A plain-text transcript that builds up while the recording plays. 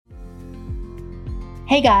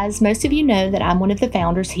Hey guys, most of you know that I'm one of the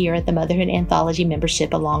founders here at the Motherhood Anthology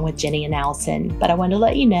membership along with Jenny and Allison, but I want to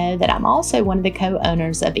let you know that I'm also one of the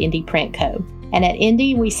co-owners of Indie Print Co. And at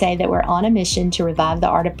Indie, we say that we're on a mission to revive the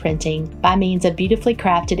art of printing by means of beautifully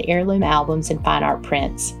crafted heirloom albums and fine art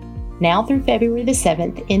prints. Now through February the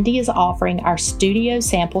 7th, Indie is offering our studio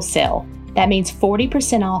sample sale. That means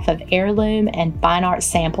 40% off of heirloom and fine art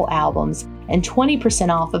sample albums and 20%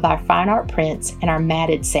 off of our fine art prints and our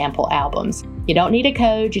matted sample albums. You don't need a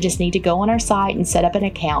code, you just need to go on our site and set up an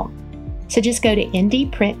account. So just go to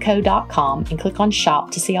indieprintco.com and click on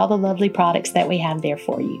shop to see all the lovely products that we have there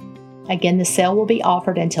for you. Again, the sale will be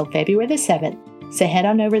offered until February the 7th, so head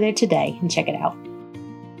on over there today and check it out.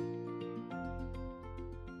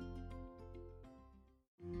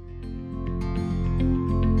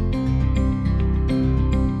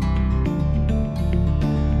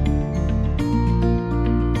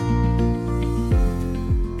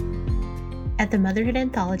 At the Motherhood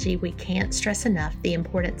Anthology, we can't stress enough the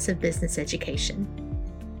importance of business education.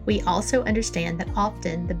 We also understand that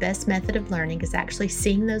often the best method of learning is actually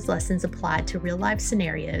seeing those lessons applied to real-life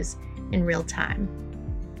scenarios in real time.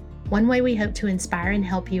 One way we hope to inspire and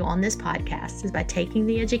help you on this podcast is by taking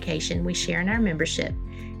the education we share in our membership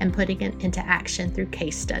and putting it into action through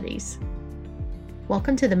case studies.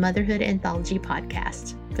 Welcome to the Motherhood Anthology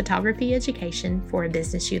podcast, photography education for a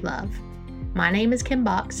business you love. My name is Kim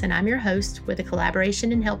Box, and I'm your host with the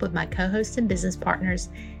collaboration and help of my co-hosts and business partners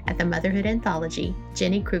at the Motherhood Anthology,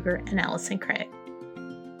 Jenny Kruger and Allison Craig.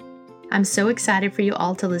 I'm so excited for you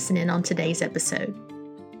all to listen in on today's episode.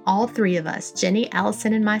 All three of us, Jenny,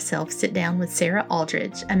 Allison, and myself, sit down with Sarah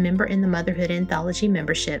Aldridge, a member in the Motherhood Anthology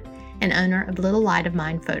membership and owner of Little Light of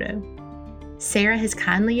Mine Photo. Sarah has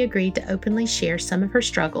kindly agreed to openly share some of her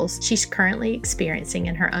struggles she's currently experiencing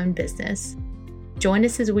in her own business. Join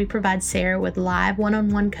us as we provide Sarah with live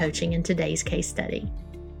one-on-one coaching in today's case study.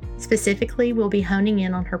 Specifically, we'll be honing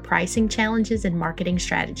in on her pricing challenges and marketing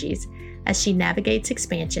strategies as she navigates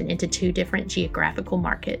expansion into 2 different geographical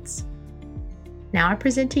markets. Now I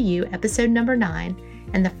present to you episode number 9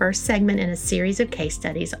 and the first segment in a series of case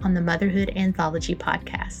studies on the Motherhood Anthology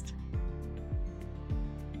podcast.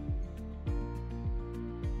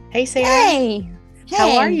 Hey Sarah. Hey.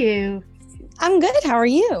 How are you? I'm good. How are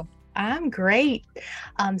you? I'm great.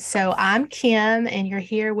 So I'm Kim, and you're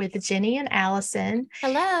here with Jenny and Allison.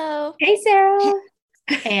 Hello. Hey, Sarah.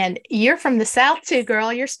 And you're from the South too,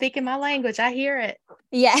 girl. You're speaking my language. I hear it.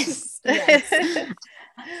 Yes.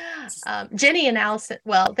 Jenny and Allison,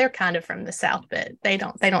 well, they're kind of from the South, but they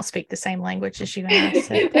don't speak the same language as you and I.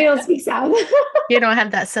 So. We don't speak South. You don't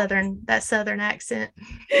have that southern accent.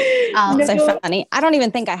 That's so funny. I don't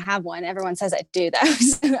even think I have one. Everyone says I do, though.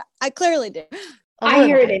 So I clearly do. I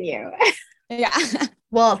hear it in you. Yeah.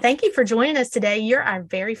 Well, thank you for joining us today. You're our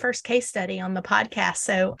very first case study on the podcast.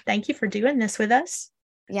 So thank you for doing this with us.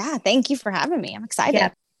 Yeah. Thank you for having me. I'm excited.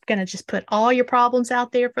 Yeah. Going to just put all your problems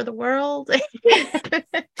out there for the world.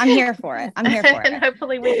 I'm here for it. And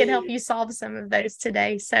hopefully we can help you solve some of those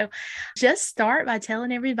today. So just start by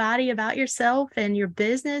telling everybody about yourself and your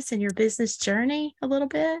business journey a little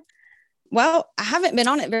bit. Well, I haven't been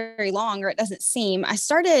on it very long, or it doesn't seem.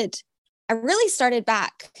 I really started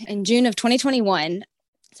back in June of 2021.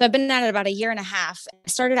 So I've been at it about a year and a half. I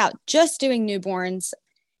started out just doing newborns,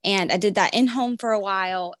 and I did that in home for a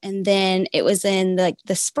while. And then it was in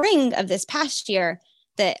the spring of this past year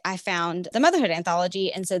that I found the Motherhood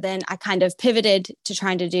Anthology. And so then I kind of pivoted to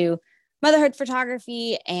trying to do motherhood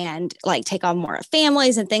photography and take on more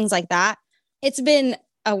families and things like that. It's been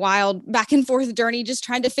a wild back and forth journey, just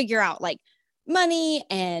trying to figure out money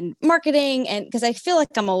and marketing, and because I feel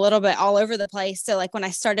like I'm a little bit all over the place. So when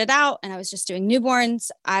I started out and I was just doing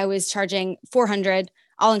newborns, I was charging $400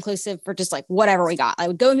 all inclusive for just whatever we got. I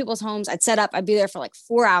would go in people's homes, I'd set up, I'd be there for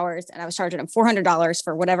 4 hours, and I was charging them $400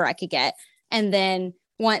 for whatever I could get. And then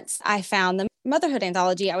once I found the Motherhood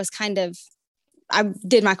Anthology, I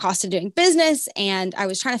did my cost of doing business, and I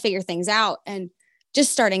was trying to figure things out. And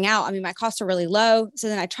just starting out, my costs are really low. So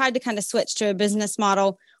then I tried to kind of switch to a business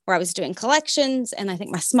model where I was doing collections, and I think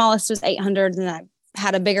my smallest was 800, and then I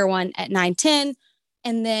had a bigger one at 910.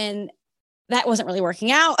 And then that wasn't really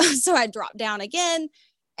working out. So I dropped down again.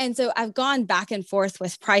 And so I've gone back and forth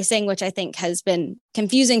with pricing, which I think has been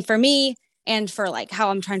confusing for me and for how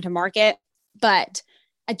I'm trying to market. But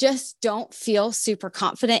I just don't feel super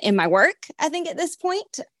confident in my work, I think, at this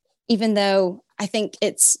point, even though I think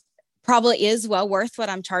it's probably is well worth what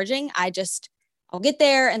I'm charging. I'll get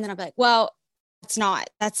there, and then I'll be like, well,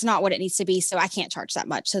 that's not what it needs to be. So I can't charge that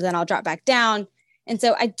much. So then I'll drop back down. And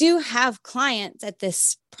so I do have clients at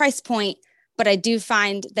this price point, but I do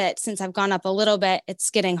find that since I've gone up a little bit, it's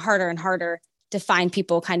getting harder and harder to find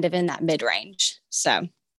people kind of in that mid-range. So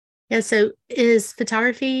yeah. So is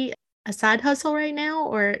photography a side hustle right now,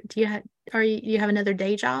 or do you have another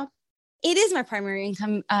day job? it is my primary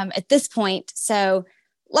income at this point. So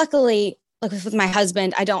luckily, like with my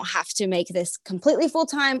husband, I don't have to make this completely full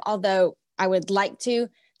time, although I would like to.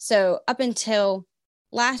 So up until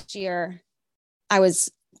last year, I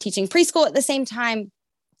was teaching preschool at the same time.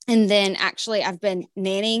 And then actually I've been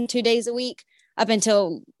nannying 2 days a week up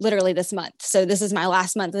until literally this month. So this is my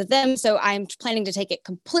last month with them. So I'm planning to take it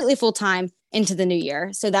completely full time into the new year.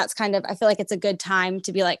 So that's kind of, I feel like it's a good time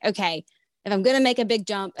to be like, okay, if I'm going to make a big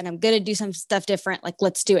jump and I'm going to do some stuff different, like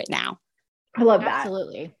let's do it now. I love that.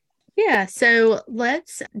 Absolutely. Yeah. So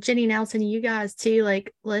Jenny, Nelson, you guys too,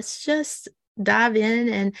 like, let's just dive in.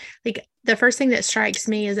 And like, the first thing that strikes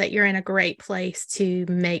me is that you're in a great place to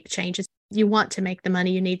make changes. You want to make the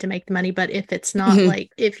money, you need to make the money. But if it's not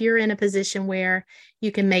like, if you're in a position where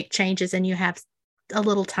you can make changes and you have a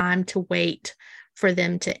little time to wait for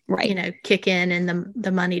them to, kick in and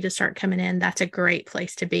the money to start coming in, that's a great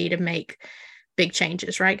place to be to make big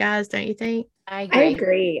changes. Right, guys? Don't you think? I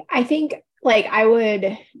agree. I think like I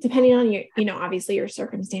would, depending on your, obviously your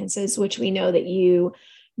circumstances, which we know that you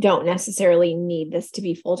don't necessarily need this to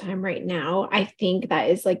be full-time right now. I think that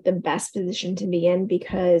is like the best position to be in,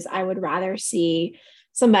 because I would rather see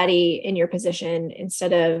somebody in your position,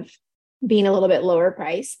 instead of being a little bit lower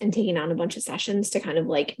price and taking on a bunch of sessions to kind of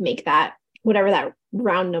like make that, whatever that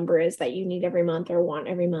round number is that you need every month or want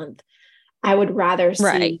every month. I would rather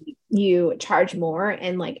see you charge more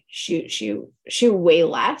and like shoot way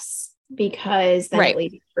less, because then at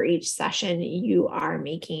least for each session you are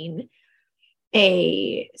making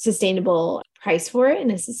a sustainable price for it and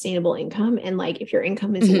a sustainable income. And like, if your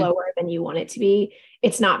income is lower than you want it to be,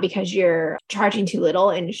 it's not because you're charging too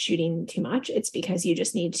little and shooting too much. It's because you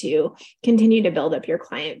just need to continue to build up your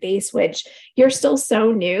client base, which you're still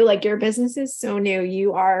so new. Like, your business is so new.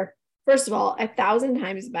 You are, first of all, 1,000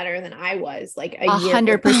 times better than I was like a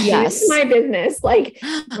 100%. Yes. My business, like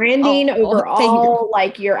branding overall,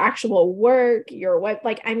 like your actual work, your what,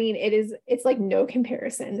 like, I mean, it's like no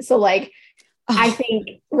comparison. So like, I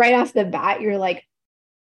think right off the bat, you're like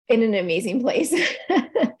in an amazing place.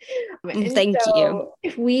 Thank you.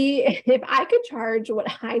 If I could charge what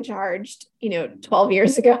I charged, 12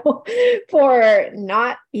 years ago for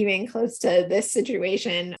not even close to this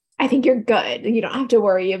situation, I think you're good. You don't have to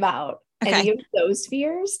worry about any of those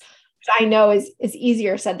fears, which I know is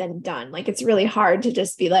easier said than done. Like, it's really hard to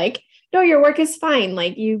just be like, no, your work is fine.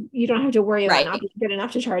 Like you don't have to worry about not being good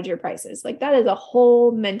enough to charge your prices. Like, that is a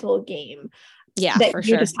whole mental game. Yeah, that for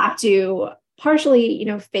you sure. just have to partially,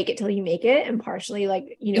 fake it till you make it, and partially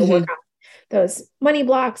like, work on those money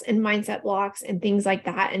blocks and mindset blocks and things like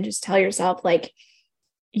that. And just tell yourself, like,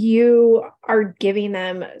 you are giving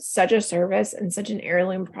them such a service and such an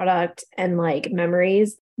heirloom product and like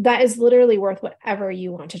memories that is literally worth whatever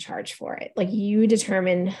you want to charge for it. Like, you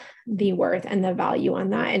determine the worth and the value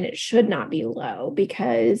on that. And it should not be low,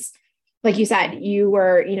 because like you said, you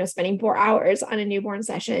were, spending 4 hours on a newborn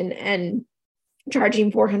session and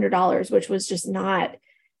charging $400, which was just not,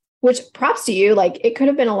 which props to you. Like, it could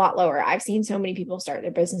have been a lot lower. I've seen so many people start their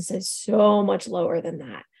businesses so much lower than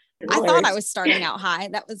that. I thought I was starting out high.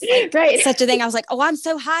 That was like such a thing. I was like, oh, I'm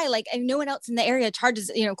so high. Like, and no one else in the area charges,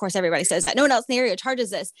 of course, everybody says that no one else in the area charges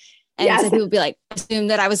this. And so people would be like, assume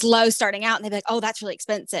that I was low starting out, and they'd be like, oh, that's really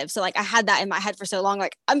expensive. So like, I had that in my head for so long,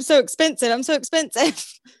 like, I'm so expensive.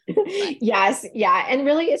 Yes. Yeah. And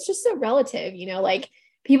really, it's just so relative, like,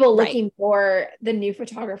 people looking for the new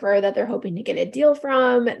photographer that they're hoping to get a deal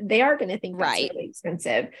from, they are going to think that's really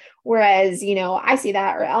expensive. Whereas, I see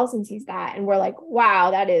that, or Allison sees that, and we're like,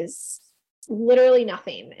 wow, that is literally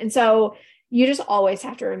nothing. And so you just always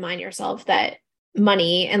have to remind yourself that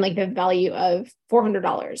money and like the value of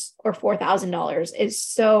 $400 or $4,000 is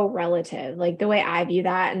so relative. Like, the way I view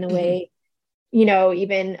that, and the way,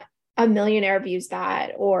 even a millionaire views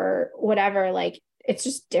that, or whatever, like, it's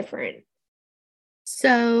just different.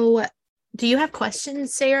 So do you have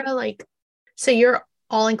questions, Sarah? Like, so you're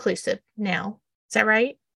all inclusive now, is that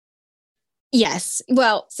right? Yes.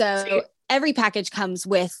 Well, so every package comes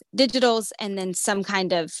with digitals and then some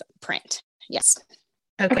kind of print. Yes.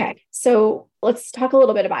 Okay. So let's talk a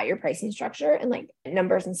little bit about your pricing structure and like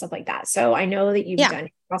numbers and stuff like that. So I know that you've done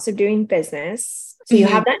cost of doing business. So you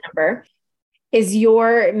have that number. Is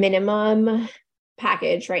your minimum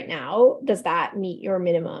package right now, does that meet your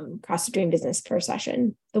minimum cost of doing business per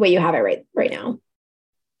session, the way you have it right now?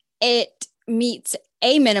 It meets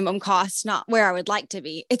a minimum cost, not where I would like to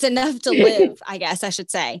be. It's enough to live, I guess I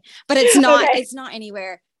should say, but it's not, it's not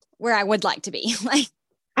anywhere where I would like to be. Like,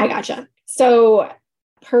 I gotcha. So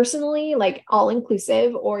personally, like all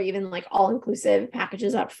inclusive or even like all inclusive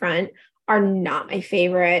packages up front are not my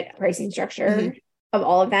favorite pricing structure of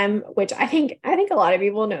all of them, which I think a lot of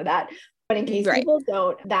people know that. But in case people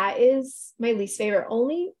don't, that is my least favorite,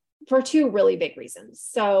 only for two really big reasons.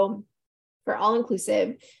 So for all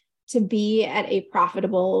inclusive, to be at a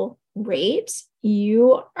profitable rate,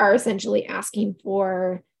 you are essentially asking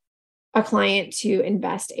for a client to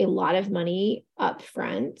invest a lot of money up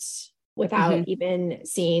front without even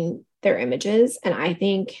seeing their images. And I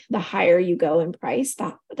think the higher you go in price,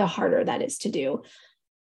 the harder that is to do.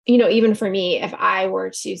 You know, even for me, if I were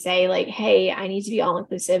to say like, hey, I need to be all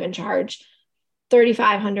inclusive and charge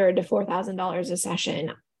 $3,500 to $4,000 a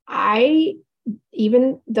session,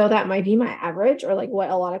 even though that might be my average or like what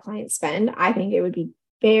a lot of clients spend, I think it would be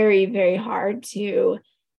very, very hard to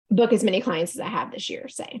book as many clients as I have this year,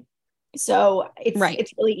 say. So it's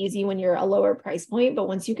really easy when you're a lower price point, but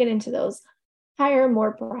once you get into those higher,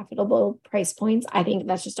 more profitable price points, I think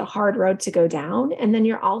that's just a hard road to go down. And then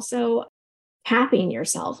you're also capping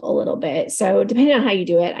yourself a little bit. So depending on how you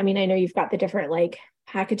do it, I mean, I know you've got the different like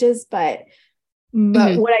packages, but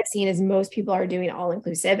what I've seen is most people are doing all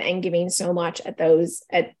inclusive and giving so much at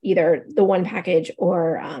either the one package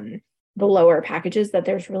or the lower packages that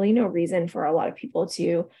there's really no reason for a lot of people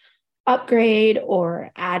to upgrade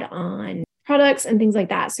or add on products and things like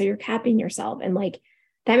that. So you're capping yourself, and like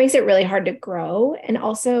that makes it really hard to grow. And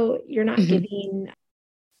also you're not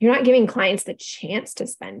giving clients the chance to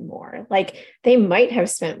spend more. Like they might have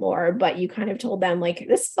spent more, but you kind of told them like,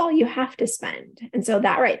 this is all you have to spend. And so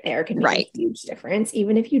that right there can make a huge difference,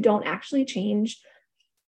 even if you don't actually change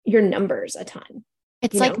your numbers a ton.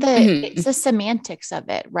 It's like it's the semantics of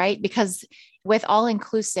it, right? Because with all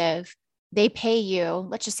inclusive, they pay you,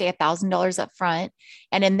 let's just say $1,000 up front,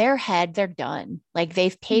 and in their head, they're done. Like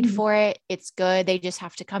they've paid for it. It's good. They just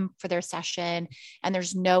have to come for their session and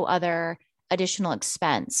there's no other additional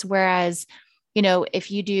expense. Whereas, you know, if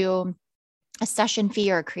you do a session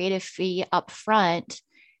fee or a creative fee up front,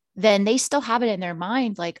 then they still have it in their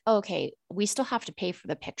mind, like, oh, okay, we still have to pay for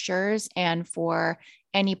the pictures and for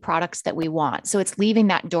any products that we want. So it's leaving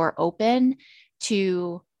that door open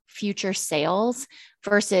to future sales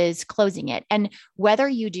versus closing it. And whether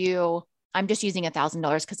you do, I'm just using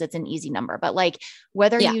 $1,000 because it's an easy number, but like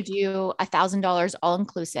whether you do $1,000 all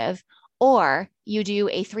inclusive, or you do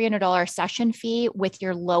a $300 session fee with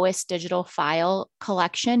your lowest digital file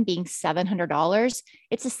collection being $700,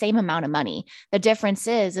 it's the same amount of money. The difference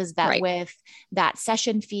is that with that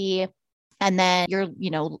session fee and then your,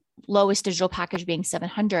 lowest digital package being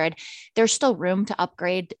 $700, there's still room to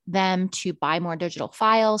upgrade them, to buy more digital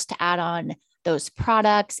files, to add on those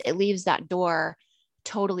products. It leaves that door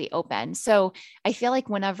totally open. So I feel like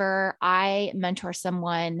whenever I mentor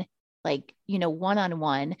someone, like,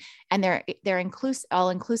 one-on-one, and they're inclusive,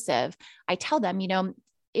 all inclusive, I tell them,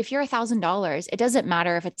 if you're $1,000, it doesn't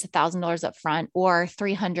matter if it's $1,000 up front or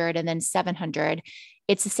 300 and then 700,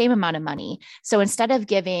 it's the same amount of money. So instead of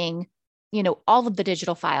giving, all of the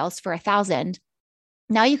digital files for 1,000,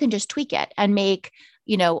 now you can just tweak it and make,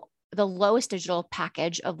 the lowest digital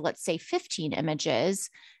package of, let's say 15 images,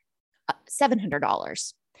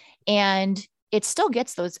 $700. And it still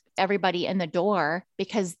gets everybody in the door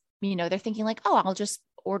because they're thinking like, oh, I'll just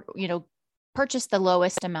order, purchase the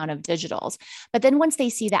lowest amount of digitals. But then once they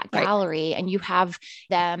see that gallery and you have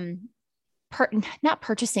them not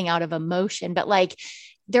purchasing out of emotion, but like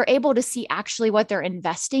they're able to see actually what they're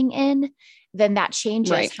investing in, then that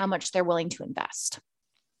changes how much they're willing to invest.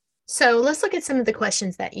 So let's look at some of the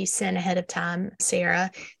questions that you sent ahead of time, Sarah.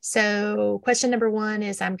 So question number 1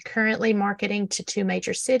 is, I'm currently marketing to 2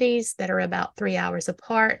 major cities that are about 3 hours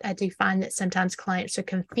apart. I do find that sometimes clients are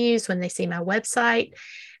confused when they see my website,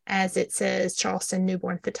 as it says Charleston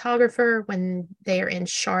newborn photographer when they are in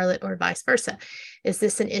Charlotte or vice versa. Is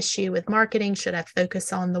this an issue with marketing? Should I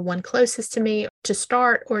focus on the one closest to me to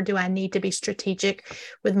start, or do I need to be strategic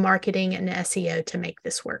with marketing and SEO to make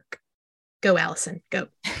this work? Go, Allison, go.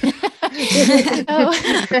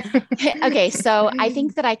 Okay. So I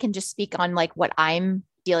think that I can just speak on like what I'm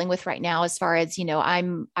dealing with right now, as far as,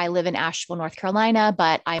 I live in Asheville, North Carolina,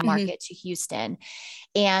 but I market to Houston.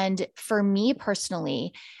 And for me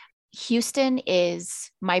personally, Houston is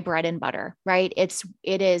my bread and butter, right?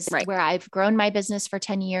 It is where I've grown my business for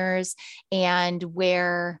 10 years and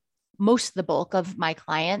where most of the bulk of my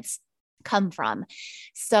clients come from.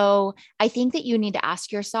 So I think that you need to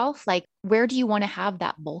ask yourself, like, where do you want to have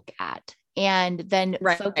that bulk at? And then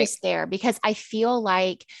focus there, because I feel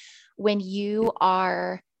like when you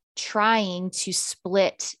are trying to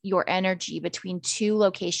split your energy between 2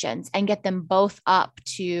 locations and get them both up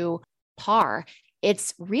to par,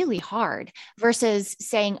 it's really hard versus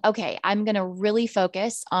saying, okay, I'm going to really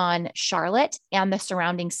focus on Charlotte and the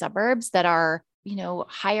surrounding suburbs that are,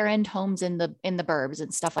 higher end homes in the burbs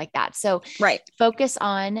and stuff like that. So focus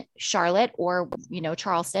on Charlotte or,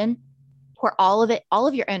 Charleston, pour all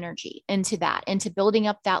of your energy into that, into building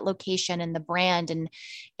up that location and the brand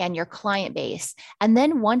and your client base. And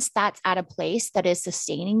then once that's at a place that is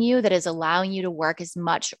sustaining you, that is allowing you to work as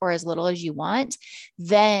much or as little as you want,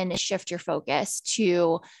 then shift your focus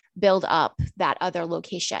to build up that other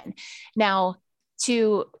location. Now,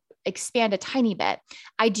 to expand a tiny bit,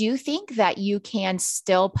 I do think that you can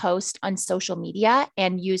still post on social media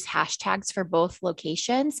and use hashtags for both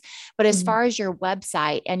locations. But as far as your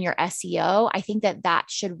website and your SEO, I think that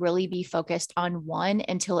should really be focused on one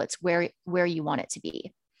until it's where you want it to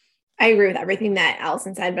be. I agree with everything that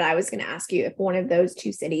Allison said, but I was going to ask you if one of those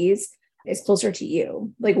two cities is closer to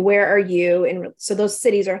you, like where are you so those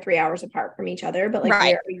cities are 3 hours apart from each other, but like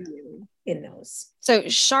where are you in those? So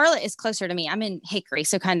Charlotte is closer to me. I'm in Hickory,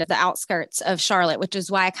 so kind of the outskirts of Charlotte, which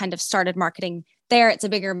is why I kind of started marketing there. It's a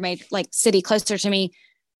bigger city closer to me.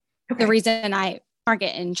 Okay. The reason I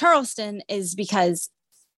market in Charleston is because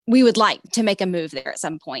we would like to make a move there at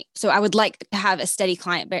some point. So I would like to have a steady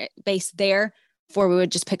client base there before we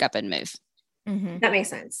would just pick up and move. Mm-hmm. That makes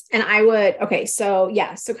sense. And I would, so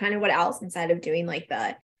kind of what Allison said of doing like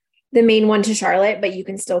the main one to Charlotte, but you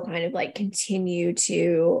can still kind of like continue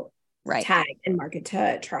to tag and market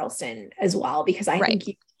to Charleston as well, because I think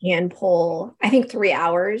you can pull, 3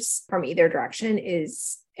 hours from either direction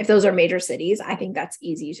is, if those are major cities, I think that's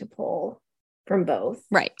easy to pull from both.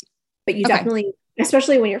 Right. But you definitely,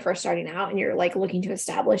 especially when you're first starting out and you're like looking to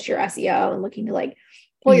establish your SEO and looking to like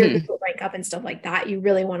pull your Google rank up and stuff like that, you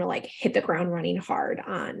really want to like hit the ground running hard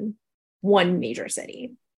on one major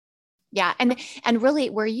city. Yeah. And really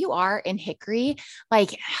where you are in Hickory,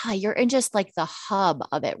 like you're in just like the hub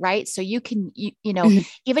of it, right? So you can,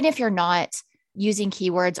 even if you're not using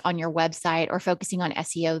keywords on your website or focusing on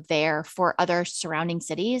SEO there for other surrounding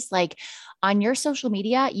cities, like on your social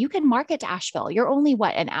media, you can market to Asheville. You're only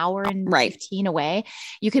an hour and 15 away.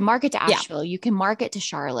 You can market to Asheville. You can market to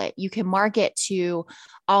Charlotte. You can market to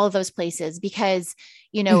all of those places because,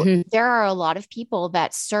 there are a lot of people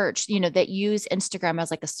that search, that use Instagram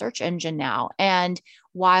as like a search engine now. And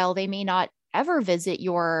while they may not ever visit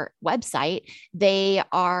your website, they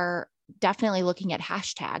are definitely looking at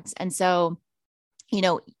hashtags. And so,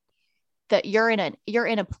 that you're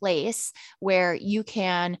in a place where you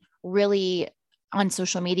can really on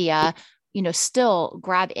social media, still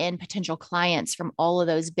grab in potential clients from all of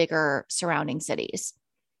those bigger surrounding cities.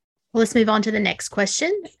 Well, let's move on to the next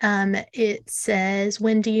question. It says,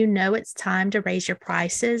 when do you know it's time to raise your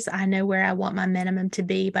prices? I know where I want my minimum to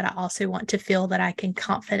be, but I also want to feel that I can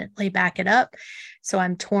confidently back it up. So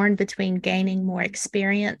I'm torn between gaining more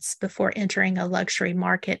experience before entering a luxury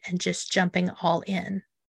market and just jumping all in.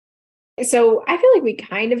 So I feel like we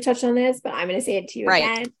kind of touched on this, but I'm going to say it to you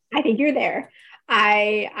again. I think you're there.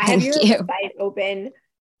 I have your website open.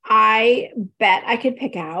 I bet I could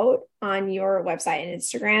pick out on your website and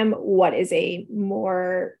Instagram what is a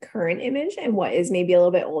more current image and what is maybe a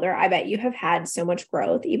little bit older. I bet you have had so much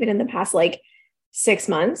growth, even in the past 6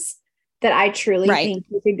 months, that I truly think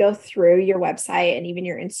you could go through your website and even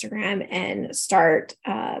your Instagram and start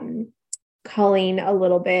culling a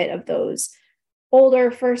little bit of those older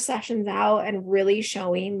first sessions out and really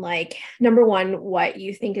showing number one, what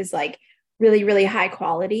you think is really, really high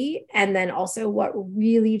quality. And then also what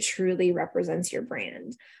really truly represents your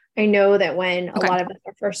brand. I know that when a lot of us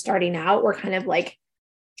are first starting out, we're kind of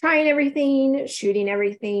trying everything, shooting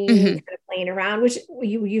everything, kind of playing around, which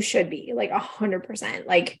you should be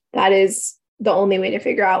 100%. That is the only way to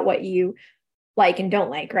figure out what you like and don't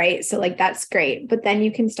like. Right. So that's great. But then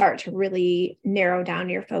you can start to really narrow down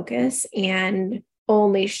your focus and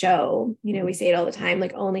only show, we say it all the time,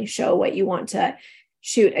 only show what you want to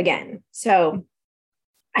shoot again. So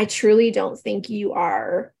I truly don't think you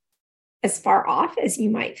are as far off as you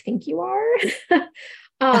might think you are.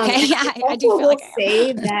 I do feel like I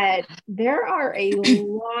say that there are a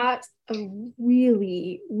lot of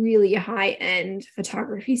really, really high-end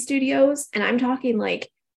photography studios. And I'm talking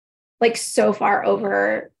so far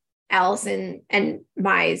over Allison and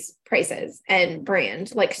Mai's prices and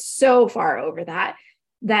brand, so far over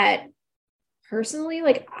that personally,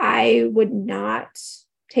 I would not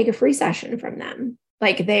take a free session from them.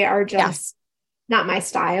 They are just not my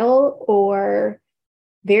style, or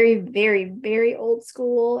very, very, very old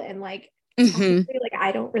school. And honestly,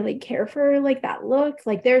 I don't really care for that look.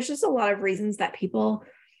 There's just a lot of reasons that people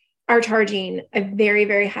are charging a very,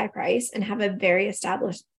 very high price and have a very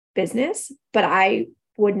established business. But I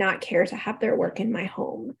would not care to have their work in my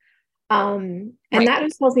home. And that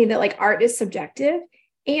just tells me that like art is subjective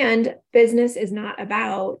and business is not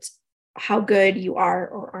about how good you are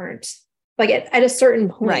or aren't. Like at a certain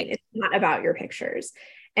point, it's not about your pictures,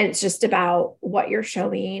 and it's just about what you're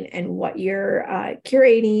showing and what you're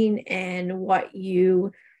curating and what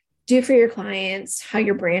you do for your clients, how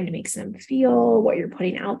your brand makes them feel, what you're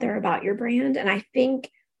putting out there about your brand. And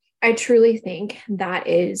I truly think that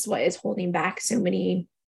is what is holding back so many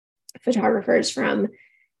photographers from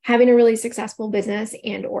having a really successful business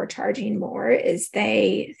and or charging more, is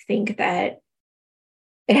they think that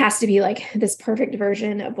it has to be like this perfect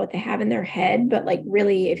version of what they have in their head. But like,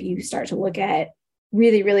 really, if you start to look at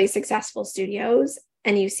really, really successful studios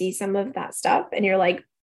and you see some of that stuff and you're like,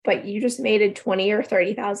 but you just made a $20,000 or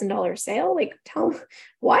 $30,000 sale. Like, tell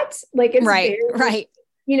what? Like, it's right.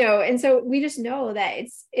 You know, and so we just know that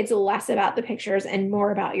it's less about the pictures and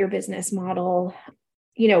more about your business model,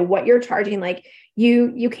 you know, what you're charging. Like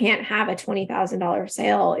you can't have a $20,000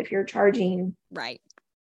 sale if you're charging,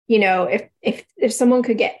 you know, if someone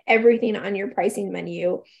could get everything on your pricing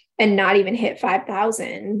menu and not even hit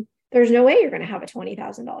 5,000, there's no way you're going to have a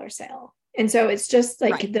 $20,000 sale. And so it's just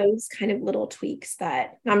like those kind of little tweaks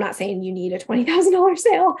that I'm not saying you need a $20,000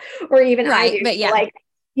 sale or even I do, but like,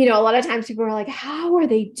 you know, a lot of times people are like, how are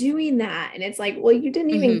they doing that? And it's like, well, you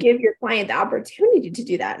didn't even give your client the opportunity to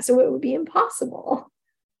do that. So it would be impossible.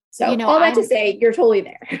 So you know, all that to say, you're totally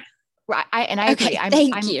there. Right. I agree.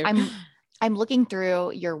 Thank you. I'm looking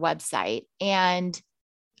through your website, and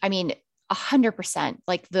I mean, 100%,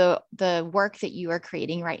 like the work that you are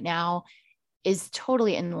creating right now is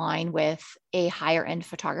totally in line with a higher end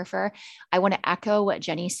photographer. I want to echo what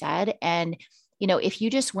Jenny said. And, you know, if you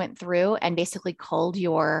just went through and basically culled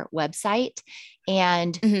your website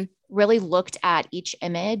and really looked at each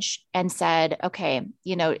image and said, okay,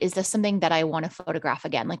 you know, is this something that I want to photograph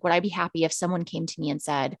again? Like, would I be happy if someone came to me and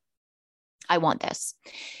said, I want this?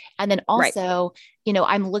 And then also, you know,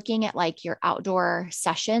 I'm looking at like your outdoor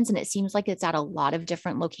sessions, and it seems like it's at a lot of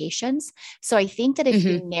different locations. So I think that if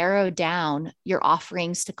you narrow down your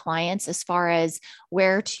offerings to clients as far as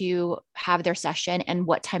where to have their session and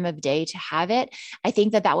what time of day to have it, I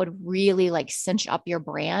think that would really like cinch up your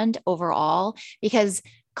brand overall, because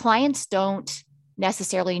clients don't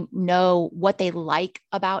necessarily know what they like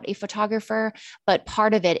about a photographer, but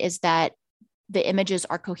part of it is that the images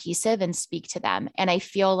are cohesive and speak to them. And I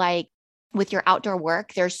feel like with your outdoor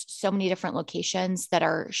work, there's so many different locations that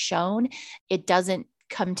are shown, it doesn't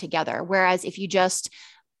come together. Whereas if you just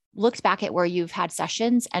looked back at where you've had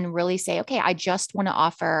sessions and really say, okay, I just want to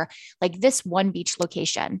offer like this one beach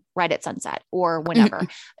location right at sunset or whenever,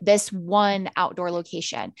 this one outdoor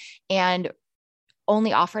location, and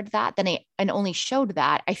only offered that, and only showed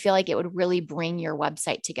that, I feel like it would really bring your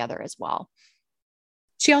website together as well.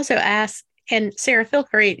 She also asked, and Sarah, feel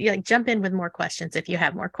free to like jump in with more questions if you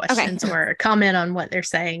have more questions or comment on what they're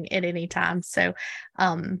saying at any time. So,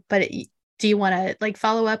 do you want to like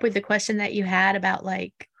follow up with the question that you had about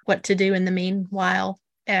like what to do in the meanwhile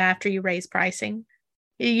after you raise pricing?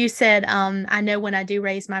 You said, I know when I do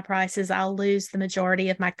raise my prices, I'll lose the majority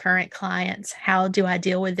of my current clients. How do I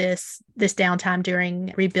deal with this downtime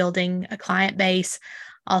during rebuilding a client base?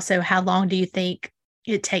 Also, how long do you think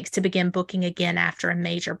it takes to begin booking again after a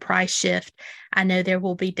major price shift? I know there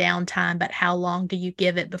will be downtime, but how long do you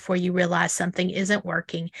give it before you realize something isn't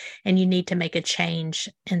working and you need to make a change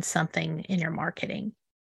in something in your marketing?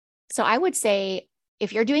 So I would say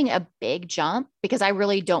if you're doing a big jump, because I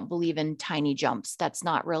really don't believe in tiny jumps, that's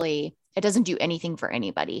not really, it doesn't do anything for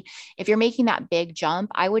anybody. If you're making that big jump,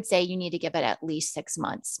 I would say you need to give it at least 6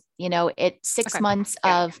 months. You know, it's 6 months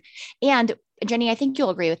of, and Jenny, I think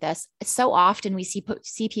you'll agree with this. So often we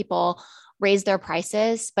see people raise their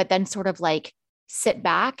prices, but then sort of like sit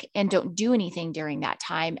back and don't do anything during that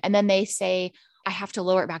time. And then they say, I have to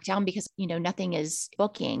lower it back down because, you know, nothing is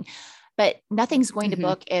booking. But nothing's going to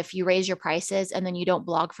book if you raise your prices and then you don't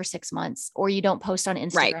blog for 6 months or you don't post on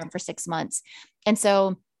Instagram for 6 months. And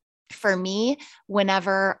so for me,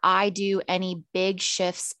 whenever I do any big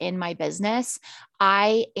shifts in my business,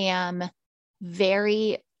 I am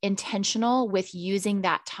very intentional with using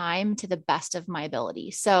that time to the best of my ability.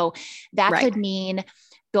 So that could mean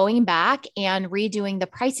going back and redoing the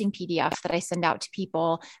pricing PDF that I send out to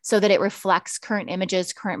people so that it reflects current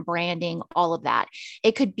images, current branding, all of that.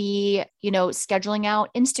 It could be, you know, scheduling out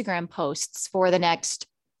Instagram posts for the next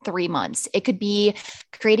 3 months. It could be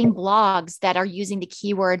creating blogs that are using the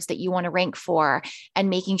keywords that you want to rank for and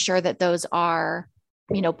making sure that those are,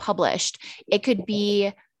 you know, published. It could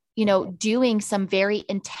be, you know, doing some very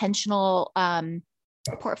intentional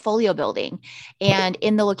portfolio building and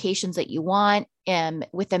in the locations that you want, and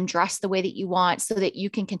with them dressed the way that you want, so that you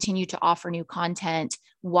can continue to offer new content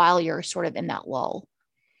while you're sort of in that lull.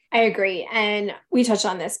 I agree. And we touched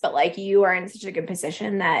on this, but like you are in such a good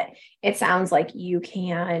position that it sounds like you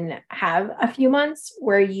can have a few months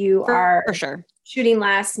where you are for sure shooting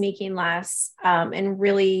less, making less, and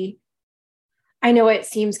really, I know it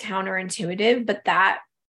seems counterintuitive, but that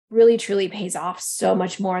really truly pays off so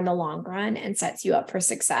much more in the long run and sets you up for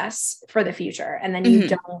success for the future. And then you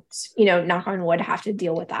don't, knock on wood, have to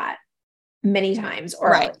deal with that many times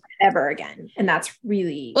or ever again. And that's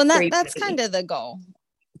really, well, that's kind of the goal.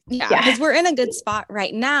 Yeah. Because we're in a good spot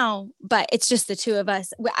right now, but it's just the two of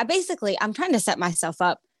us. I'm trying to set myself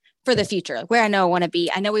up for the future, where I know I want to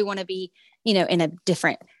be. I know we want to be, in a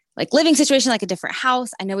different like living situation, like a different house.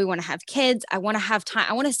 I know we want to have kids. I want to have time.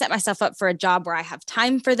 I want to set myself up for a job where I have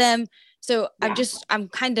time for them. So I'm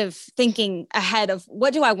kind of thinking ahead of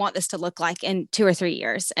what do I want this to look like in 2 or 3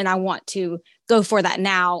 years? And I want to go for that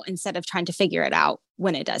now instead of trying to figure it out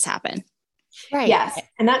when it does happen. Right. Yes.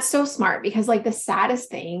 And that's so smart, because like the saddest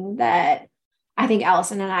thing that I think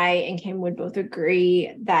Allison and I and Kim would both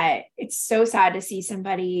agree that it's so sad to see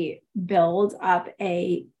somebody build up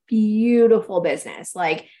a beautiful business.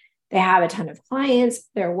 Like they have a ton of clients,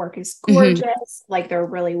 their work is gorgeous, like they're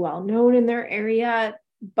really well known in their area,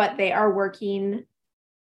 but they are working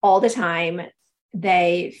all the time.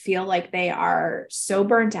 They feel like they are so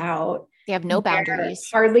burnt out. They have no boundaries.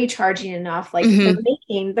 They're hardly charging enough. Like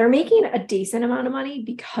they're making a decent amount of money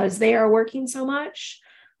because they are working so much,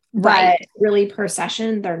 but really per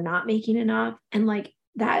session, they're not making enough. And like,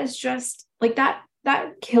 that is just like, that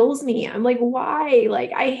kills me. I'm like, why?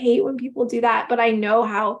 Like, I hate when people do that, but I know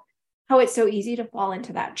how it's so easy to fall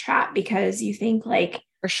into that trap, because you think like,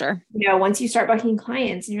 for sure, once you start booking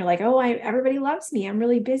clients and you're like, oh, everybody loves me, I'm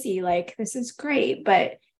really busy, like, this is great.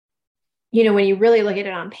 But when you really look at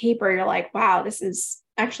it on paper, you're like, wow, this is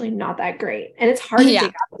actually not that great. And it's hard to dig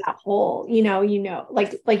out of that hole,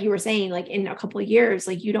 like you were saying, like in a couple of years,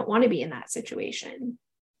 like you don't want to be in that situation.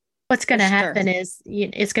 What's going to happen is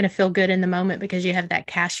it's going to feel good in the moment because you have that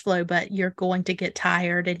cash flow, but you're going to get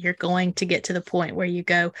tired and you're going to get to the point where you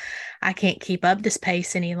go, I can't keep up this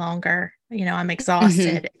pace any longer. I'm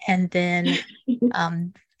exhausted. And then,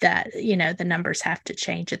 that, the numbers have to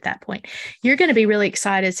change at that point. You're going to be really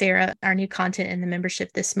excited, Sarah, our new content in the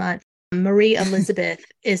membership this month. Marie Elizabeth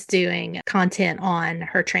is doing content on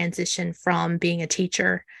her transition from being a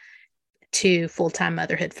teacher to full-time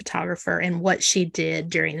motherhood photographer and what she did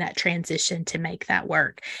during that transition to make that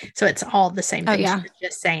work. So it's all the same thing she was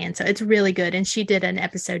just saying. So it's really good. And she did an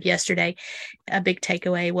episode yesterday. A big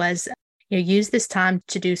takeaway was, use this time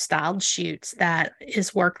to do styled shoots. That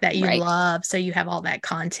is work that you love. So you have all that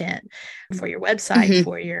content for your website,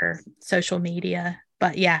 for your social media.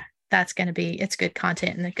 But yeah, it's good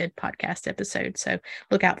content and a good podcast episode. So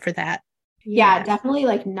look out for that. Yeah, definitely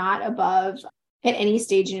like not above at any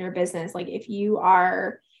stage in your business. Like if you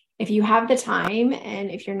have the time and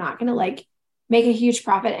if you're not going to like make a huge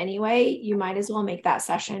profit anyway, you might as well make that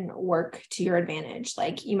session work to your advantage.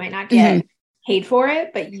 Like you might not get paid for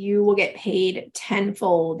it, but you will get paid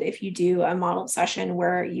tenfold if you do a model session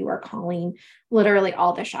where you are calling literally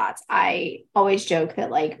all the shots. I always joke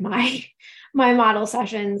that like my model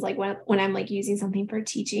sessions, like when I'm like using something for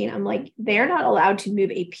teaching, I'm like, they're not allowed to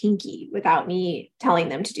move a pinky without me telling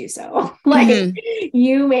them to do so. Like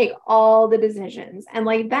you make all the decisions. And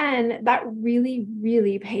like, then that really,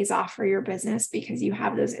 really pays off for your business because you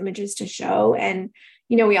have those images to show. And,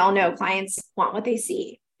 we all know clients want what they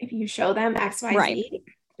see. If you show them X, Y, Z,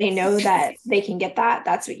 they know that they can get that.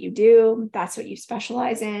 That's what you do. That's what you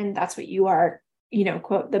specialize in. That's what you are,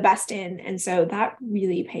 quote, the best in. And so that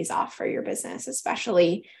really pays off for your business,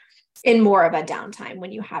 especially in more of a downtime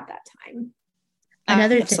when you have that time.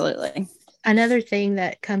 Another thing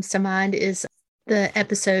that comes to mind is the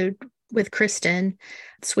episode with Kristen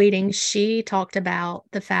Sweeting. She talked about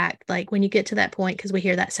the fact, like, when you get to that point, because we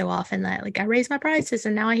hear that so often, that like, I raised my prices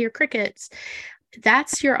and now I hear crickets.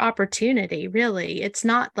 That's your opportunity, really. It's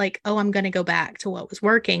not like, oh, I'm going to go back to what was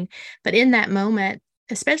working. But in that moment,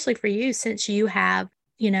 especially for you, since you have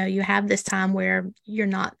this time where you're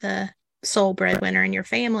not the sole breadwinner in your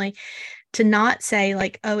family, to not say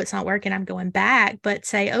like, oh, it's not working, I'm going back, but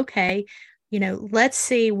say, okay, let's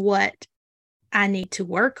see what I need to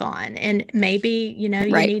work on. And maybe, you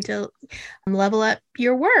need to level up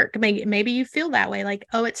your work. Maybe you feel that way, like,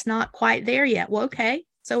 oh, it's not quite there yet. Well, okay.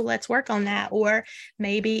 So let's work on that. Or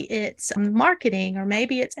maybe it's marketing, or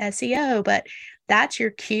maybe it's SEO, but that's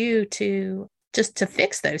your cue to just to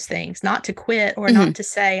fix those things, not to quit or not to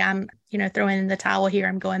say, I'm, throwing in the towel here.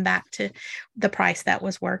 I'm going back to the price that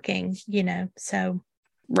was working, so.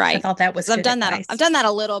 Right. I thought that was I've done that. I've done that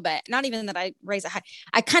a little bit. Not even that I raise it high.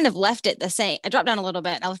 I kind of left it the same. I dropped down a little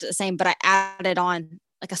bit and I left it the same, but I added on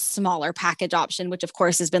like a smaller package option, which of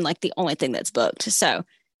course has been like the only thing that's booked. So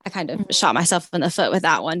I kind of shot myself in the foot with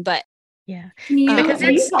that one, but yeah. Can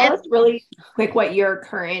you tell us really quick what your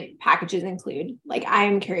current packages include? Like,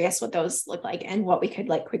 I'm curious what those look like and what we could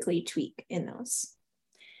like quickly tweak in those.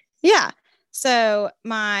 Yeah. So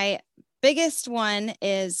my biggest one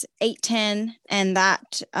is 810, and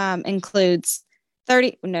that includes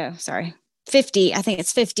 50. I think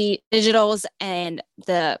it's 50 digitals and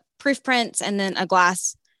the proof prints, and then a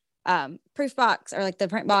glass proof box, or like the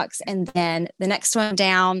print box. And then the next one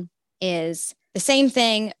down is the same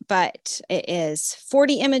thing, but it is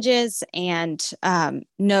 40 images and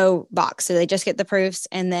no box. So they just get the proofs.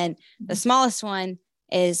 And then the smallest one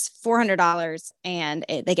is $400, and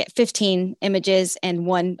they get 15 images and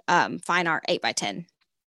one fine art 8x10.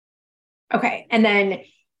 Okay. And then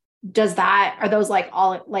are those like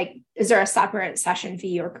all, like, is there a separate session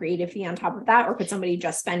fee or creative fee on top of that? Or could somebody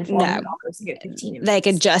just spend $400 to get 15 images? They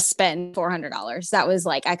could just spend $400. That was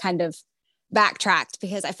like, I kind of backtracked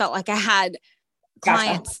because I felt like I had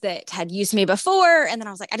clients that had used me before. And then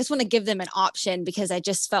I was like, I just want to give them an option because I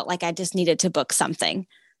just felt like I just needed to book something.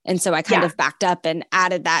 And so I kind of backed up and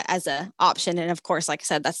added that as an option. And of course, like I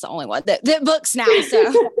said, that's the only one that books now.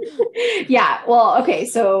 So yeah. Well, okay.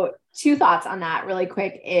 So 2 thoughts on that really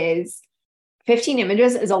quick is 15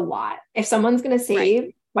 images is a lot. If someone's going to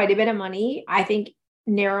save quite a bit of money, I think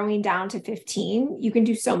narrowing down to 15, you can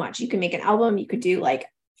do so much. You can make an album. You could do like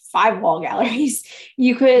 5 wall galleries.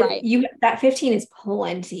 You could, that 15 is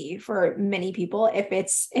plenty for many people if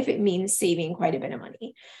it means saving quite a bit of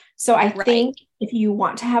money. So I think if you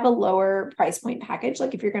want to have a lower price point package,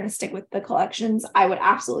 like if you're going to stick with the collections, I would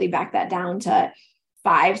absolutely back that down to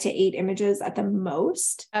 5 to 8 images at the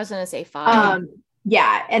most. I was going to say 5.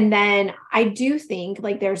 Yeah. And then I do think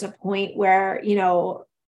like there's a point where,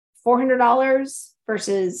 $400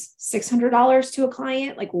 versus $600 to a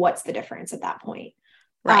client, like what's the difference at that point?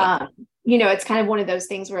 Right. It's kind of one of those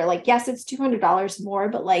things where like, yes, it's $200 more,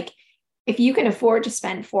 but like, if you can afford to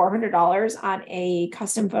spend $400 on a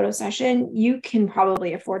custom photo session, you can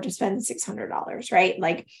probably afford to spend $600, right?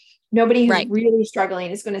 Like nobody who's really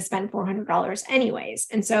struggling is going to spend $400 anyways.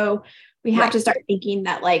 And so we have to start thinking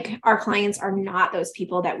that like our clients are not those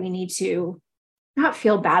people that we need to not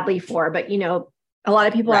feel badly for, but a lot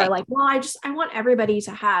of people are like, well, I want everybody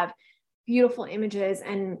to have beautiful images.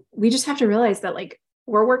 And we just have to realize that like,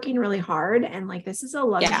 we're working really hard and like, this is a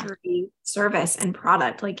luxury service and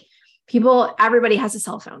product. Like everybody has a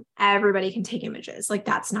cell phone. Everybody can take images. Like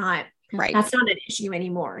that's not an issue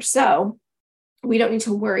anymore. So we don't need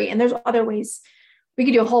to worry. And there's other ways we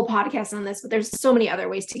could do a whole podcast on this, but there's so many other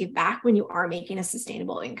ways to give back when you are making a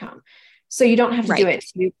sustainable income. So you don't have to do it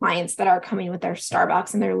to clients that are coming with their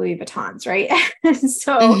Starbucks and their Louis Vuittons, right?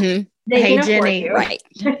 So they can Jenny, you.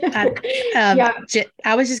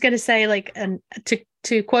 I was just going to say, like,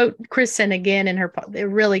 to quote Kristen again in her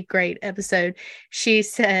really great episode, she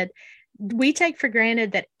said, we take for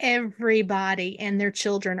granted that everybody and their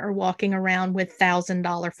children are walking around with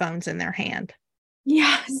 $1,000 phones in their hand.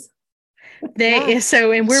 Yes.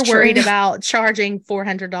 And we're worried about charging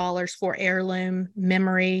 $400 for heirloom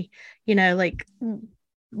memory, like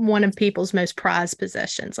one of people's most prized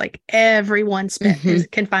possessions. Like everyone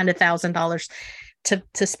can find $1,000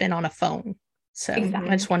 to spend on a phone. So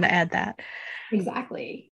I just wanted to add that.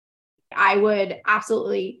 Exactly. I would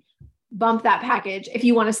absolutely bump that package if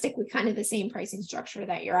you want to stick with kind of the same pricing structure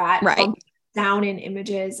that you're at. Bump down in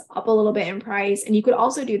images, up a little bit in price. And you could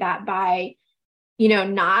also do that by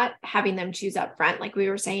not having them choose up front. Like we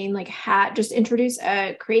were saying, like just introduce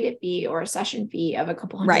a creative fee or a session fee of a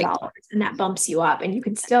couple $100 and that bumps you up and you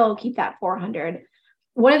can still keep that 400.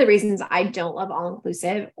 One of the reasons I don't love all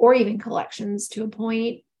inclusive or even collections to a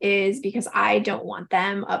point is because I don't want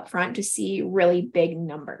them up front to see really big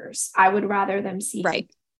numbers. I would rather them see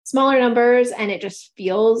smaller numbers and it just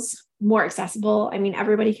feels more accessible. I mean,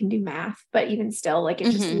 everybody can do math, but even still, like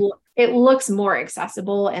it looks more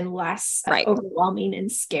accessible and less overwhelming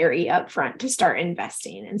and scary up front to start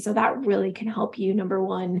investing. And so that really can help you, number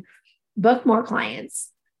one, book more clients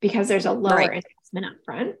because there's a lower investment up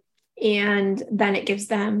front. And then it gives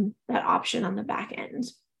them that option on the back end.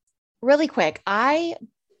 Really quick. I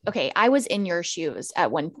was in your shoes at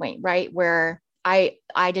one point, right? Where I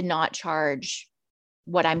did not charge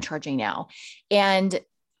what I'm charging now. And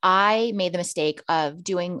I made the mistake of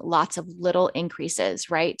doing lots of little increases,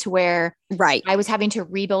 right? To where I was having to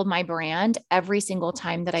rebuild my brand every single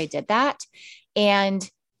time that I did that. And,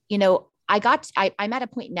 I'm at a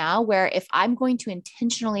point now where if I'm going to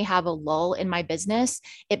intentionally have a lull in my business,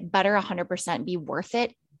 it better 100% be worth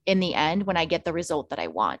it in the end when I get the result that I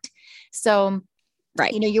want. So,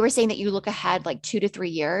 you were saying that you look ahead like 2 to 3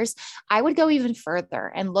 years. I would go even further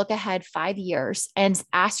and look ahead 5 years and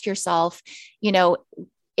ask yourself,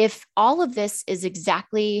 if all of this is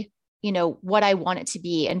exactly, what I want it to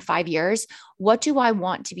be in 5 years, what do I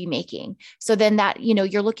want to be making? So then that,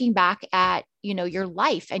 you're looking back at, your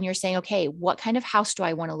life and you're saying, okay, what kind of house do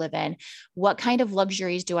I want to live in? What kind of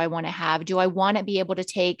luxuries do I want to have? Do I want to be able to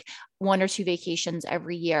take 1 or 2 vacations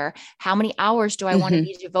every year? How many hours do I want to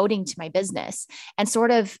be devoting to my business? And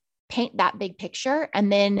sort of paint that big picture,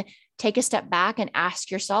 and then take a step back and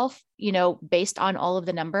ask yourself, based on all of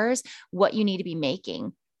the numbers, what you need to be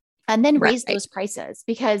making. And then raise those prices,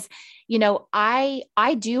 because,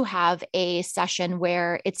 I do have a session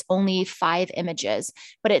where it's only 5 images,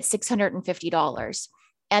 but it's $650.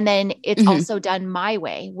 And then it's also done my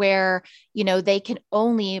way where, they can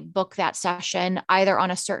only book that session either on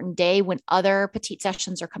a certain day when other petite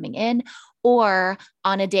sessions are coming in, or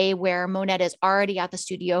on a day where Monette is already at the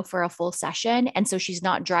studio for a full session. And so she's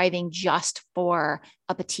not driving just for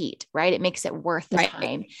a petite, right? It makes it worth the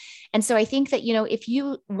time. And so I think that, if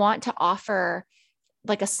you want to offer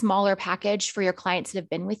like a smaller package for your clients that have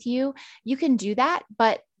been with you, you can do that.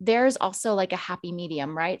 But there's also like a happy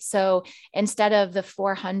medium, right? So instead of the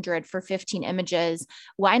 400 for 15 images,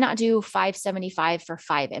 why not do 575 for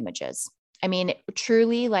 5 images? I mean,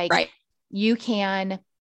 truly, like you can,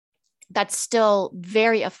 that's still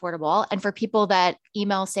very affordable. And for people that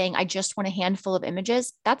email saying, I just want a handful of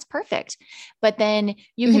images, that's perfect. But then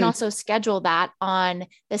you can also schedule that on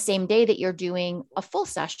the same day that you're doing a full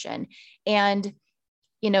session. And,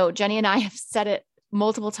 Jenny and I have said it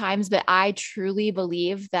multiple times, but I truly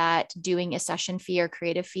believe that doing a session fee or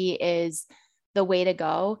creative fee is the way to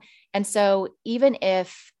go. And so even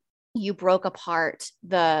if you broke apart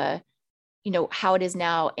the, how it is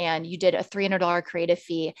now, and you did a $300 creative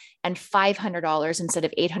fee and $500 instead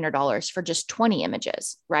of $800 for just 20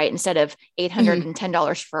 images, right? Instead of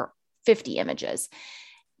 $810 for 50 images,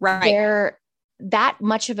 right? That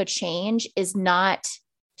much of a change is not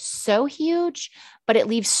so huge, but it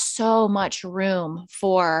leaves so much room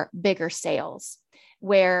for bigger sales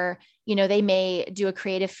where, they may do a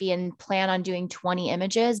creative fee and plan on doing 20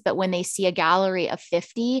 images, but when they see a gallery of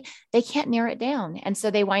 50, they can't narrow it down. And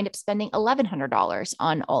so they wind up spending $1,100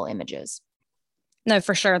 on all images. No,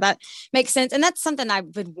 for sure. That makes sense. And that's something I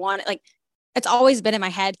would want, like, it's always been in my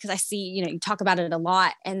head because I see, you talk about it a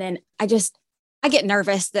lot. And then I get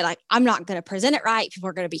nervous that like, I'm not going to present it right. People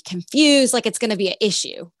are going to be confused. Like it's going to be an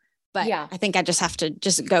issue, but I think I just have to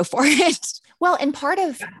just go for it. Well, and part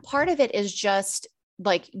of it is just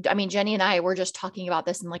like, I mean, Jenny and I were just talking about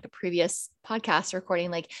this in like a previous podcast recording,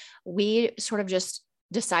 like we sort of just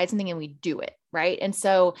decide something and we do it. Right. And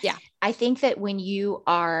so I think that when you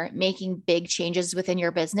are making big changes within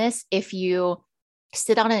your business, if you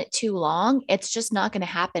sit on it too long, it's just not going to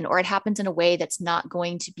happen, or it happens in a way that's not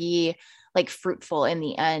going to be like fruitful in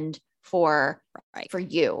the end for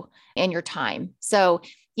you and your time. So,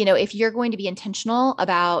 if you're going to be intentional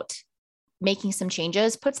about making some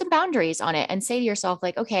changes, put some boundaries on it and say to yourself,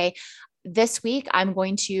 like, okay, this week I'm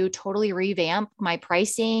going to totally revamp my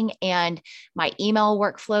pricing and my email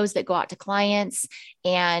workflows that go out to clients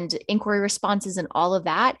and inquiry responses and all of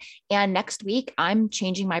that. And next week I'm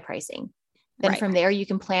changing my pricing. Then from there, you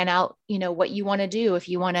can plan out, what you want to do if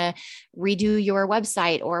you want to redo your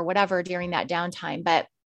website or whatever during that downtime. But,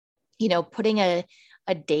 putting a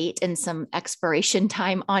date and some expiration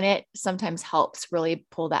time on it sometimes helps really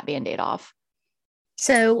pull that Band-Aid off.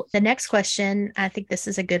 So the next question, I think this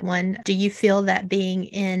is a good one. Do you feel that being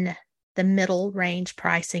in the middle range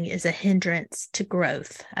pricing is a hindrance to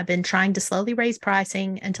growth? I've been trying to slowly raise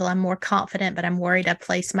pricing until I'm more confident, but I'm worried I've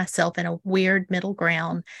placed myself in a weird middle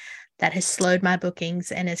ground that has slowed my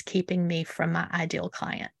bookings and is keeping me from my ideal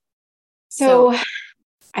client. So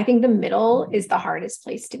I think the middle is the hardest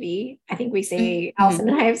place to be. I think we say, Allison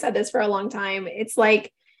and I have said this for a long time. It's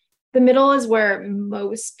like the middle is where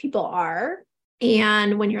most people are.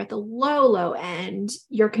 And when you're at the low end,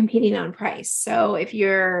 you're competing on price. So if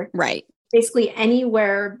you're basically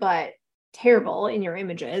anywhere but terrible in your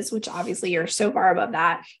images, which obviously you're so far above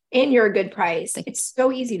that, and you're a good price, it's so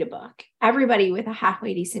easy to book. Everybody with a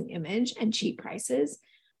halfway decent image and cheap prices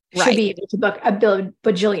should be able to book a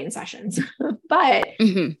bajillion sessions, but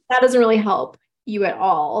that doesn't really help you at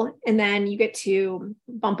all. And then you get to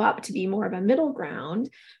bump up to be more of a middle ground.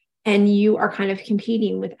 And you are kind of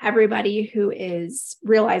competing with everybody who is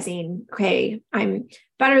realizing, okay, I'm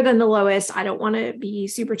better than the lowest. I don't want to be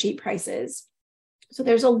super cheap prices. So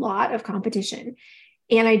there's a lot of competition.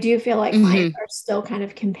 And I do feel like clients are still kind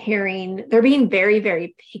of comparing, they're being very,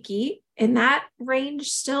 very picky in that range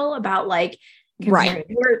still about like comparing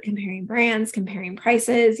work, comparing brands, comparing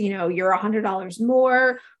prices, you're $100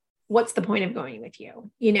 more. What's the point of going with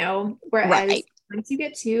you? Whereas once you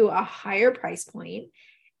get to a higher price point,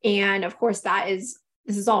 and of course this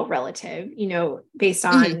is all relative, based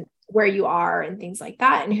on where you are and things like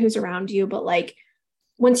that and who's around you. But like,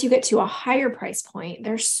 once you get to a higher price point,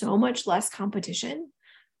 there's so much less competition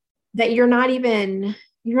that you're not even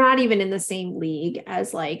in the same league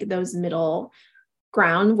as like those middle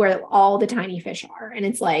ground where all the tiny fish are. And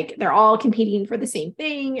it's like, they're all competing for the same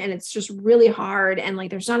thing. And it's just really hard. And like,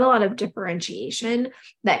 there's not a lot of differentiation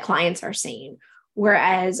that clients are seeing.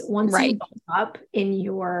 Whereas once you bump up in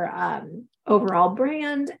your overall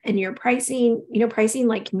brand and your pricing, pricing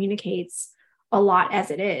like communicates a lot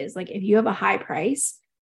as it is. Like if you have a high price,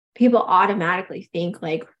 people automatically think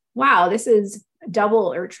like, wow, this is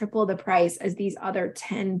double or triple the price as these other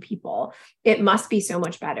 10 people. It must be so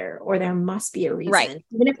much better, or there must be a reason,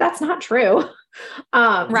 even if that's not true.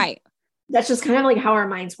 That's just kind of like how our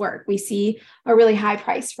minds work. We see a really high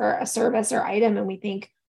price for a service or item and we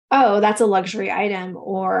think, oh, that's a luxury item,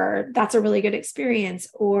 or that's a really good experience,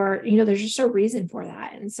 or, there's just a reason for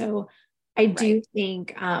that. And so I do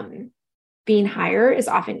think being higher is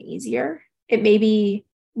often easier. It may be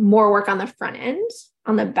more work on the front end.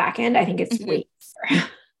 On the back end, I think it's way easier.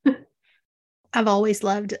 I've always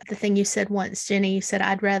loved the thing you said once, Jenny. You said,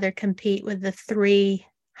 I'd rather compete with the 3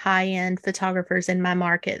 high-end photographers in my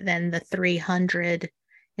market than the 300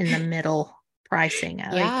 in the middle pricing.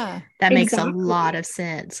 Like, that makes a lot of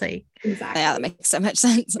sense. Like, yeah, that makes so much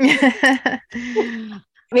sense.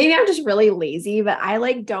 Maybe I'm just really lazy, but I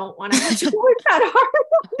like don't want to have to work that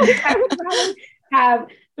hard. Like, I would rather have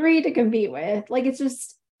 3 to compete with. Like, it's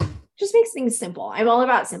just makes things simple. I'm all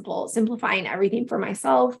about simplifying everything for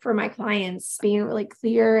myself, for my clients, being really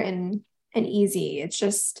clear and easy. It's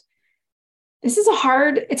just, it's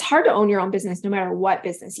hard to own your own business, no matter what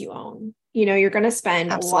business you own. You're going to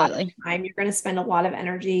spend a lot of time, you're going to spend a lot of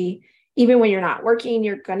energy, even when you're not working,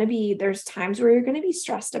 there's times where you're going to be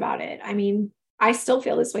stressed about it. I mean, I still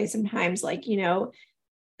feel this way sometimes, like,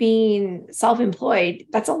 being self-employed,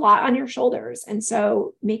 that's a lot on your shoulders. And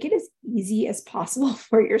so make it as easy as possible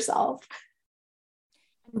for yourself.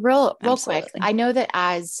 Real quick. I know that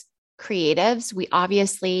as creatives, we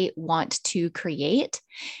obviously want to create.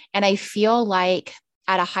 And I feel like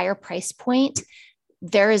at a higher price point,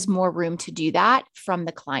 there is more room to do that from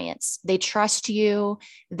the clients. They trust you.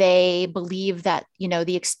 They believe that,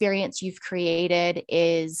 the experience you've created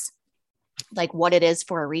is like what it is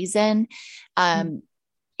for a reason.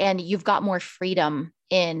 And you've got more freedom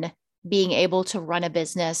in being able to run a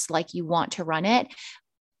business like you want to run it.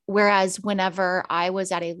 Whereas whenever I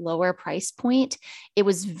was at a lower price point, it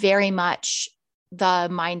was very much the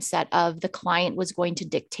mindset of the client was going to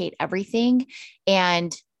dictate everything.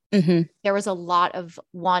 And there was a lot of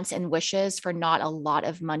wants and wishes for not a lot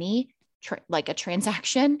of money, like a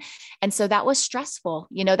transaction. And so that was stressful.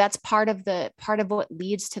 That's part of what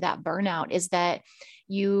leads to that burnout, is that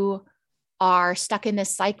you are stuck in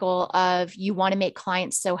this cycle of, you want to make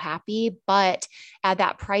clients so happy, but at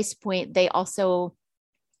that price point, they also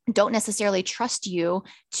don't necessarily trust you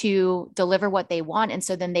to deliver what they want. And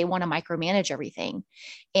so then they want to micromanage everything.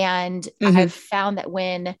 And I've found that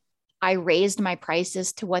when I raised my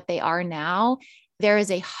prices to what they are now, there is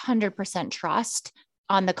 100% trust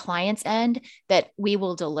on the client's end that we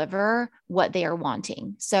will deliver what they are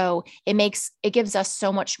wanting. So it gives us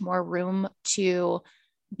so much more room to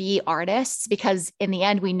be artists, because in the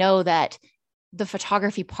end, we know that the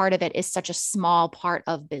photography part of it is such a small part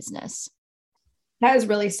of business. That is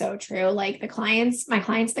really so true. Like my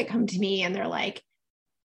clients that come to me and they're like,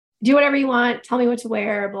 do whatever you want, tell me what to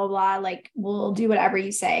wear, blah, blah, like we'll do whatever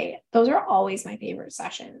you say. Those are always my favorite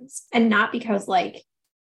sessions. And not because like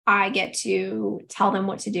I get to tell them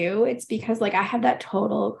what to do. It's because like I have that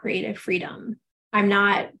total creative freedom. I'm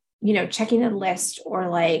not, checking a list or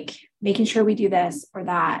like making sure we do this or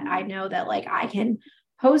that. I know that like I can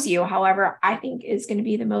pose you however I think is going to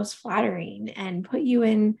be the most flattering and put you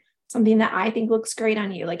in something that I think looks great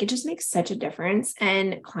on you. Like it just makes such a difference,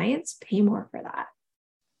 and clients pay more for that.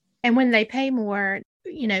 And when they pay more,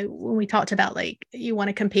 when we talked about like you want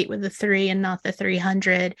to compete with the 3 and not the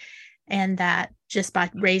 300, and that just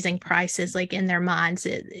by raising prices, like in their minds,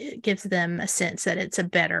 it gives them a sense that it's a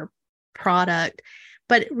better product,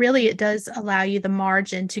 but really it does allow you the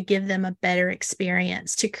margin to give them a better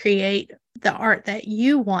experience, to create the art that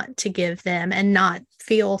you want to give them and not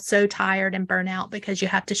feel so tired and burn out because you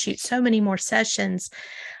have to shoot so many more sessions.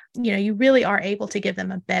 You really are able to give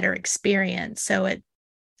them a better experience. So it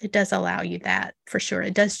does allow you that for sure.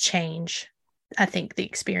 It does change, I think, the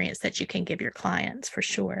experience that you can give your clients for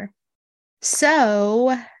sure.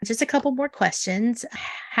 So just a couple more questions.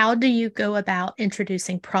 How do you go about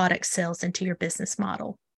introducing product sales into your business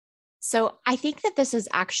model? So I think that this is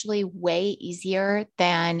actually way easier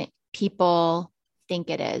than people think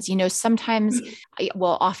it is. Sometimes,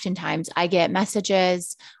 oftentimes I get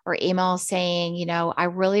messages or emails saying, I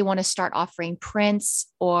really want to start offering prints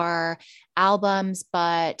or albums,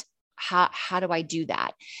 but how do I do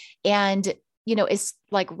that? And, it's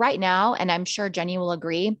like right now, and I'm sure Jenny will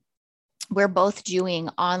agree, we're both doing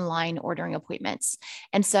online ordering appointments.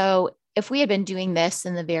 And so if we had been doing this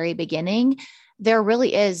in the very beginning, there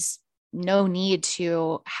really is no need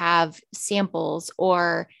to have samples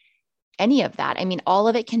or any of that. I mean, all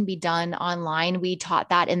of it can be done online. We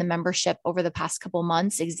taught that in the membership over the past couple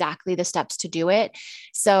months, exactly the steps to do it.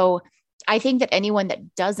 So I think that anyone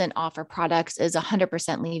that doesn't offer products is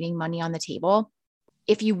 100% leaving money on the table.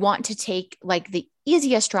 If you want to take like the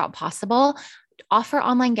easiest route possible, offer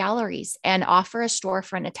online galleries and offer a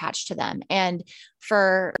storefront attached to them. And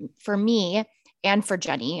for me and for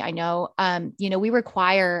Jenny, I know, we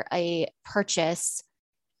require a purchase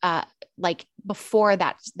like before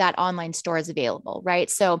that online store is available, right?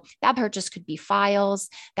 So that purchase could be files.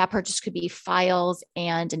 That purchase could be files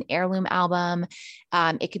and an heirloom album.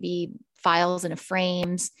 It could be files and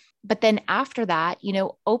frames. But then after that,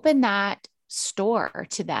 open that store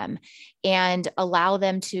to them and allow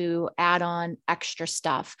them to add on extra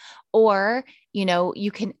stuff. Or,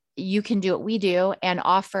 you can do what we do and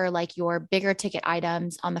offer like your bigger ticket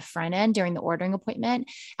items on the front end during the ordering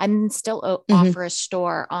appointment, and still offer a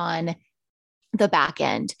store on the back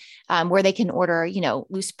end where they can order,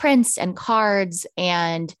 loose prints and cards,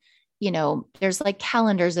 and, there's like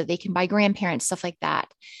calendars that they can buy grandparents, stuff like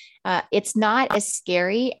that. It's not as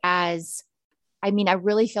scary as, I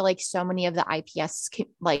really feel like so many of the IPS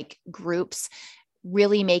like groups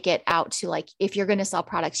really make it out to like, if you're going to sell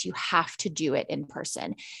products, you have to do it in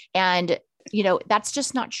person. And, that's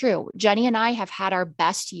just not true. Jenny and I have had our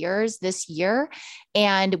best years this year,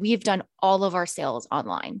 and we've done all of our sales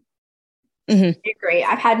online. I agree.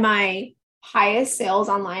 I've had my highest sales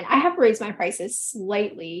online. I have raised my prices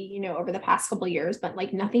slightly, over the past couple of years, but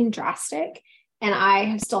like nothing drastic. And I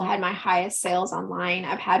have still had my highest sales online.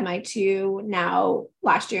 I've had my two now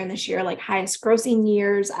last year and this year, like highest grossing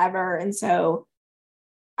years ever. And so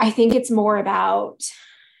I think it's more about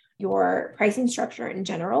your pricing structure in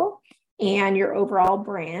general and your overall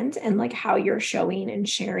brand and like how you're showing and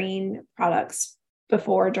sharing products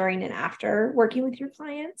before, during, and after working with your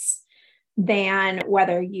clients than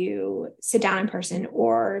whether you sit down in person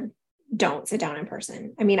or don't sit down in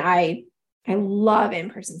person. I love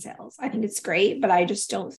in-person sales. I think it's great, but I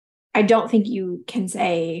don't think you can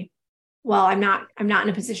say, well, I'm not in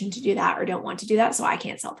a position to do that or don't want to do that, so I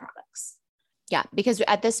can't sell products. Yeah, because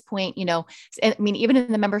at this point, even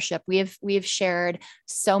in the membership, we've shared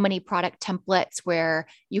so many product templates where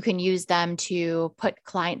you can use them to put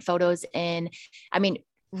client photos in.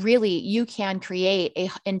 Really, you can create an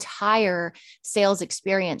entire sales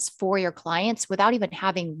experience for your clients without even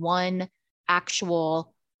having one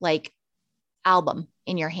actual like album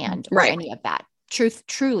in your hand or any of that.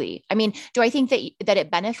 Truly. Do I think that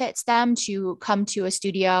it benefits them to come to a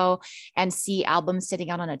studio and see albums sitting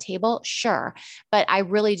out on a table? Sure. But I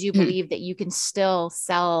really do believe that you can still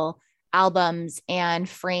sell albums and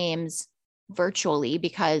frames virtually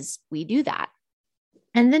because we do that.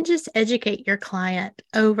 And then just educate your client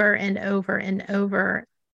over and over and over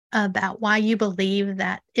about why you believe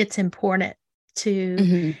that it's important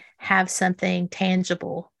to have something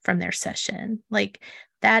tangible from their session. Like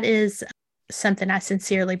that is something I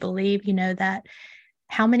sincerely believe, that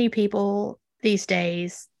how many people these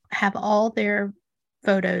days have all their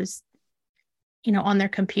photos, on their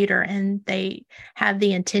computer and they have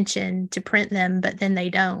the intention to print them, but then they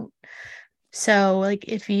don't. So like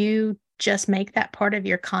if you just make that part of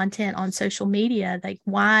your content on social media, like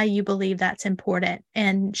why you believe that's important,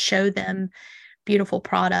 and show them beautiful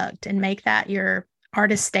product and make that your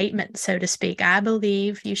artist statement, so to speak. I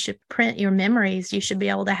believe you should print your memories. You should be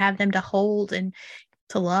able to have them to hold and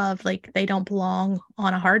to love. Like they don't belong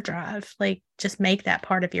on a hard drive. Like just make that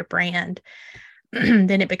part of your brand.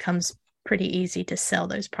 Then it becomes pretty easy to sell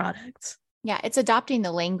those products. Yeah, it's adopting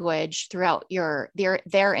the language throughout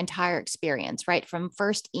their entire experience, right? From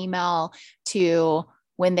first email to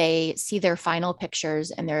when they see their final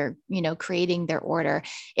pictures and they're, creating their order,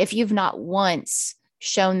 if you've not once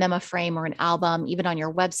shown them a frame or an album, even on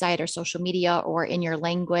your website or social media or in your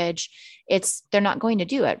language, they're not going to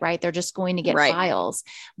do it, right? They're just going to get files.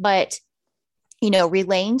 But,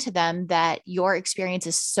 relaying to them that your experience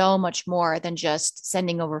is so much more than just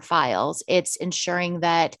sending over files. It's ensuring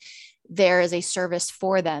that there is a service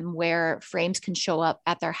for them where frames can show up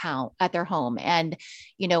at their home, and,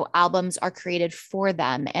 albums are created for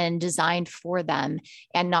them and designed for them,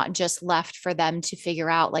 and not just left for them to figure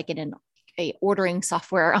out, like in a ordering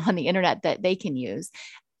software on the internet that they can use.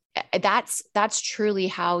 That's truly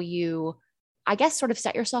how you, I guess, sort of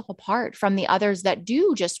set yourself apart from the others that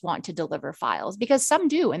do just want to deliver files, because some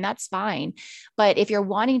do, and that's fine. But if you're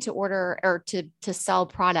wanting to order or to sell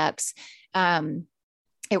products,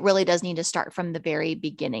 it really does need to start from the very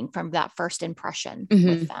beginning, from that first impression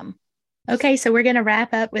with them. Okay, so we're going to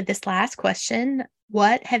wrap up with this last question.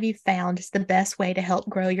 What have you found is the best way to help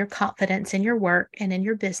grow your confidence in your work and in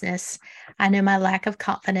your business? I know my lack of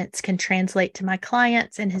confidence can translate to my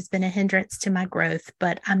clients and has been a hindrance to my growth,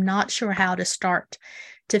 but I'm not sure how to start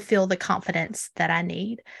to feel the confidence that I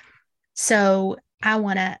need. So I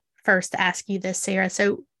want to first ask you this, Sarah.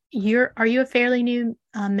 So are you a fairly new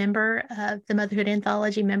member of the Motherhood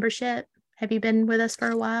Anthology membership? Have you been with us for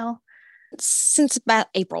a while? Since about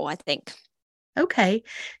April, I think. Okay.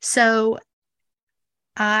 So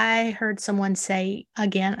I heard someone say,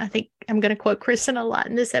 again, I think I'm going to quote Kristen a lot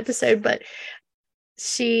in this episode, but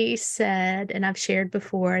she said, and I've shared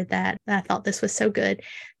before that I thought this was so good,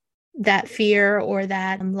 that fear or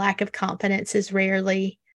that lack of confidence is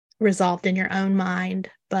rarely resolved in your own mind,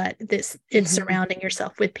 but it's surrounding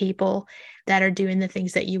yourself with people that are doing the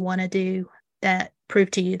things that you want to do, that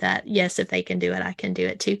prove to you that, yes, if they can do it, I can do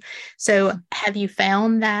it too. So have you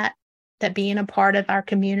found that being a part of our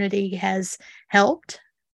community has helped?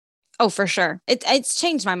 Oh, for sure. It's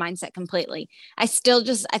changed my mindset completely. I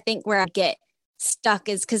think where I get stuck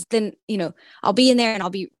is because then, I'll be in there and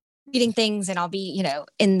I'll be reading things and I'll be,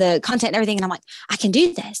 in the content and everything. And I'm like, I can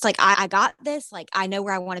do this. Like, I got this. Like, I know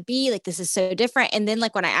where I want to be. Like, this is so different. And then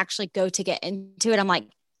like when I actually go to get into it, I'm like,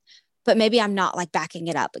 but maybe I'm not like backing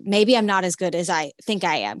it up. Maybe I'm not as good as I think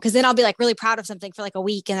I am. Cause then I'll be like really proud of something for like a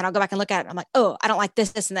week. And then I'll go back and look at it. And I'm like, oh, I don't like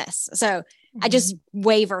this, this, and this. So I just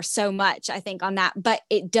waver so much, I think, on that, but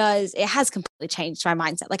it has completely changed my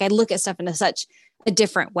mindset. Like I look at stuff in such a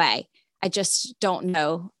different way. I just don't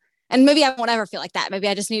know. And maybe I won't ever feel like that. Maybe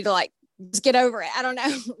I just need to like, just get over it. I don't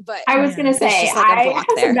know. But I was going to say, I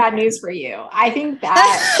have some bad news for you. I think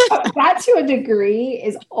that that to a degree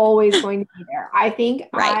is always going to be there. I think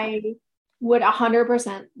I would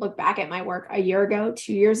 100% look back at my work a year ago,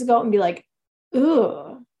 2 years ago, and be like,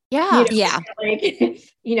 ooh, yeah, like,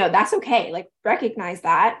 that's okay. Like recognize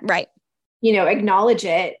that, right. Acknowledge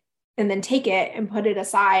it, and then take it and put it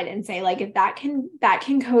aside and say, like, if that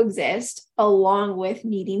can coexist along with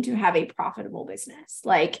needing to have a profitable business,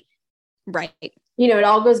 like, right. It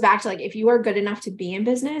all goes back to like, if you are good enough to be in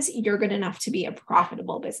business, you're good enough to be a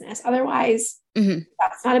profitable business. Otherwise,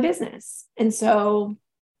 that's not a business. And so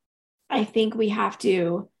I think we have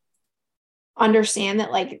to understand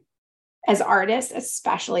that, like, as artists,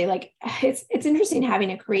 especially, like, it's interesting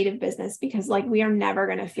having a creative business because like, we are never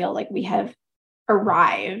going to feel like we have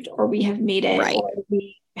arrived or we have made it or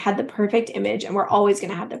we had the perfect image, and we're always going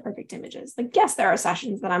to have the perfect images. Like, yes, there are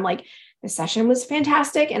sessions that I'm like, this session was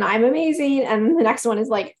fantastic and I'm amazing. And the next one is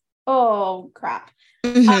like, oh crap.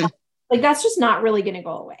 Like, that's just not really going to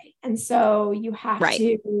go away. And so you have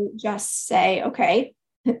to just say, okay,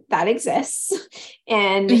 that exists.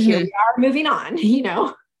 And here we are moving on,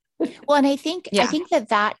 Well, and I think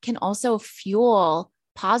that can also fuel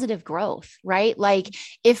positive growth, right? Like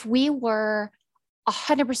if we were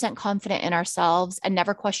 100% confident in ourselves and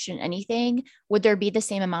never question anything, would there be the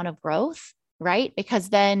same amount of growth? Right? Because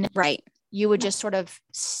then you would just sort of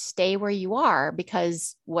stay where you are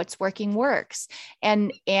because what's working works.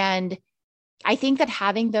 And I think that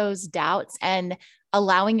having those doubts and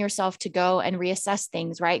allowing yourself to go and reassess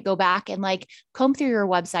things, right? Go back and like comb through your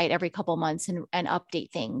website every couple months and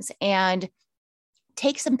update things, and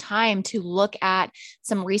take some time to look at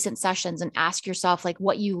some recent sessions and ask yourself like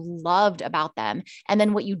what you loved about them and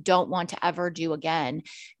then what you don't want to ever do again.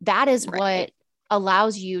 That is what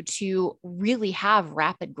allows you to really have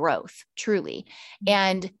rapid growth, truly.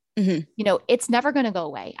 And, it's never going to go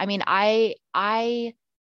away. I mean, I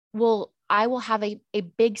will have a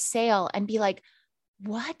big sale and be like,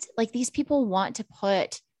 what? Like, these people want to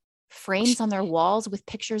put frames on their walls with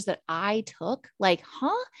pictures that I took? Like,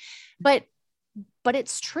 huh? But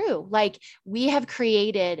it's true. Like, we have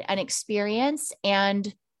created an experience,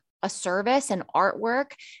 and a service and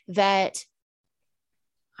artwork that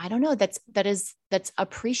I don't know, that's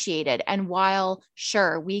appreciated. And while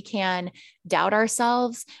sure, we can doubt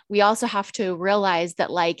ourselves, we also have to realize that,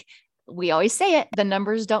 like we always say it, the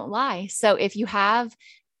numbers don't lie. So if you have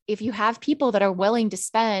people that are willing to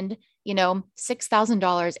spend, $6,000,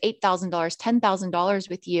 $8,000, $10,000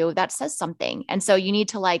 with you, that says something. And so you need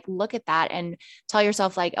to like look at that and tell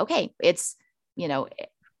yourself like, okay, it's,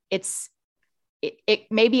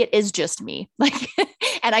 maybe it is just me. Like,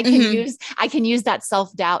 and I can use that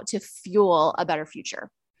self-doubt to fuel a better future.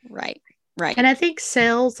 Right. Right. And I think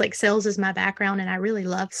sales is my background and I really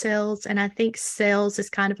love sales. And I think sales is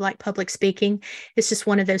kind of like public speaking. It's just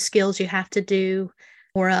one of those skills you have to do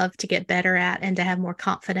more of to get better at and to have more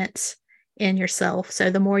confidence in yourself. So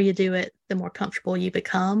the more you do it, the more comfortable you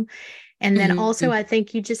become. And then also, I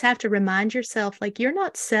think you just have to remind yourself, like, you're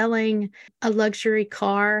not selling a luxury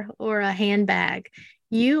car or a handbag.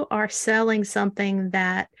 You are selling something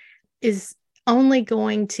that is only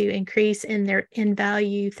going to increase in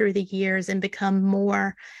value through the years and become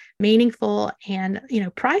more meaningful and,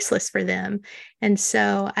 priceless for them. And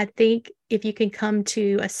so I think if you can come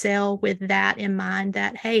to a sale with that in mind,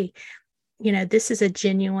 that, hey, this is a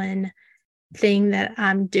genuine thing that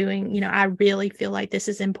I'm doing, I really feel like this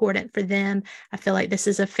is important for them. I feel like this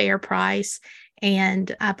is a fair price.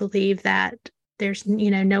 And I believe that there's,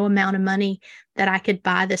 no amount of money that I could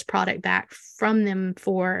buy this product back from them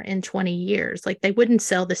for in 20 years. Like, they wouldn't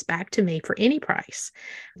sell this back to me for any price.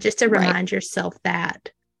 Just to remind yourself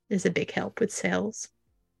that is a big help with sales.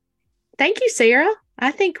 Thank you, Sarah.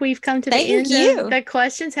 I think we've come to the end of the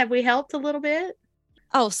questions. Have we helped a little bit?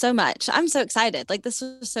 Oh, so much. I'm so excited. Like, this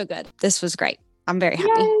was so good. This was great. I'm very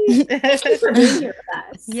happy. Thanks for being here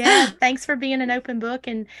with us. Yeah. Thanks for being an open book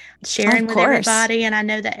and sharing with everybody. And I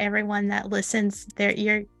know that everyone that listens there,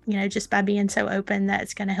 you're, just by being so open,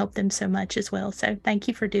 that's going to help them so much as well. So thank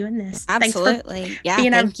you for doing this. Absolutely.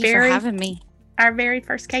 Thank you for having me. Our very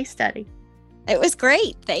first case study. It was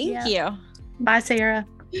great. Thank you. Bye, Sarah.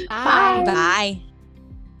 Bye. Bye.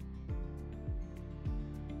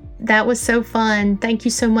 That was so fun. Thank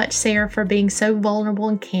you so much, Sarah, for being so vulnerable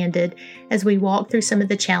and candid as we walk through some of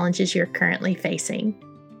the challenges you're currently facing.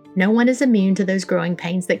 No one is immune to those growing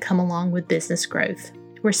pains that come along with business growth.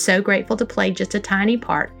 We're so grateful to play just a tiny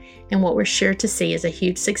part in what we're sure to see as a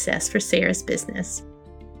huge success for Sarah's business.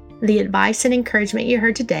 The advice and encouragement you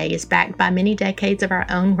heard today is backed by many decades of our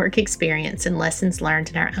own work experience and lessons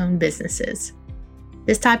learned in our own businesses.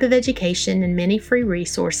 This type of education and many free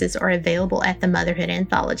resources are available at the Motherhood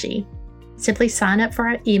Anthology. Simply sign up for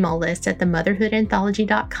our email list at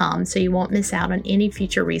themotherhoodanthology.com so you won't miss out on any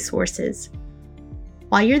future resources.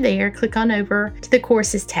 While you're there, click on over to the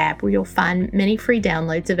Courses tab where you'll find many free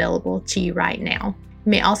downloads available to you right now. You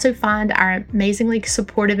may also find our amazingly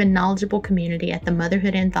supportive and knowledgeable community at the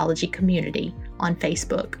Motherhood Anthology community on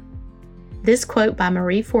Facebook. This quote by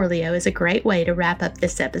Marie Forleo is a great way to wrap up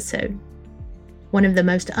this episode. One of the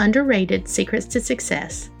most underrated secrets to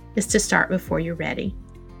success is to start before you're ready.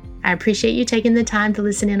 I appreciate you taking the time to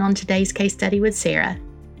listen in on today's case study with Sarah.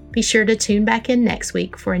 Be sure to tune back in next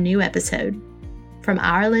week for a new episode. From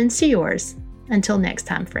our lens to yours, until next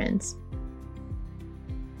time, friends.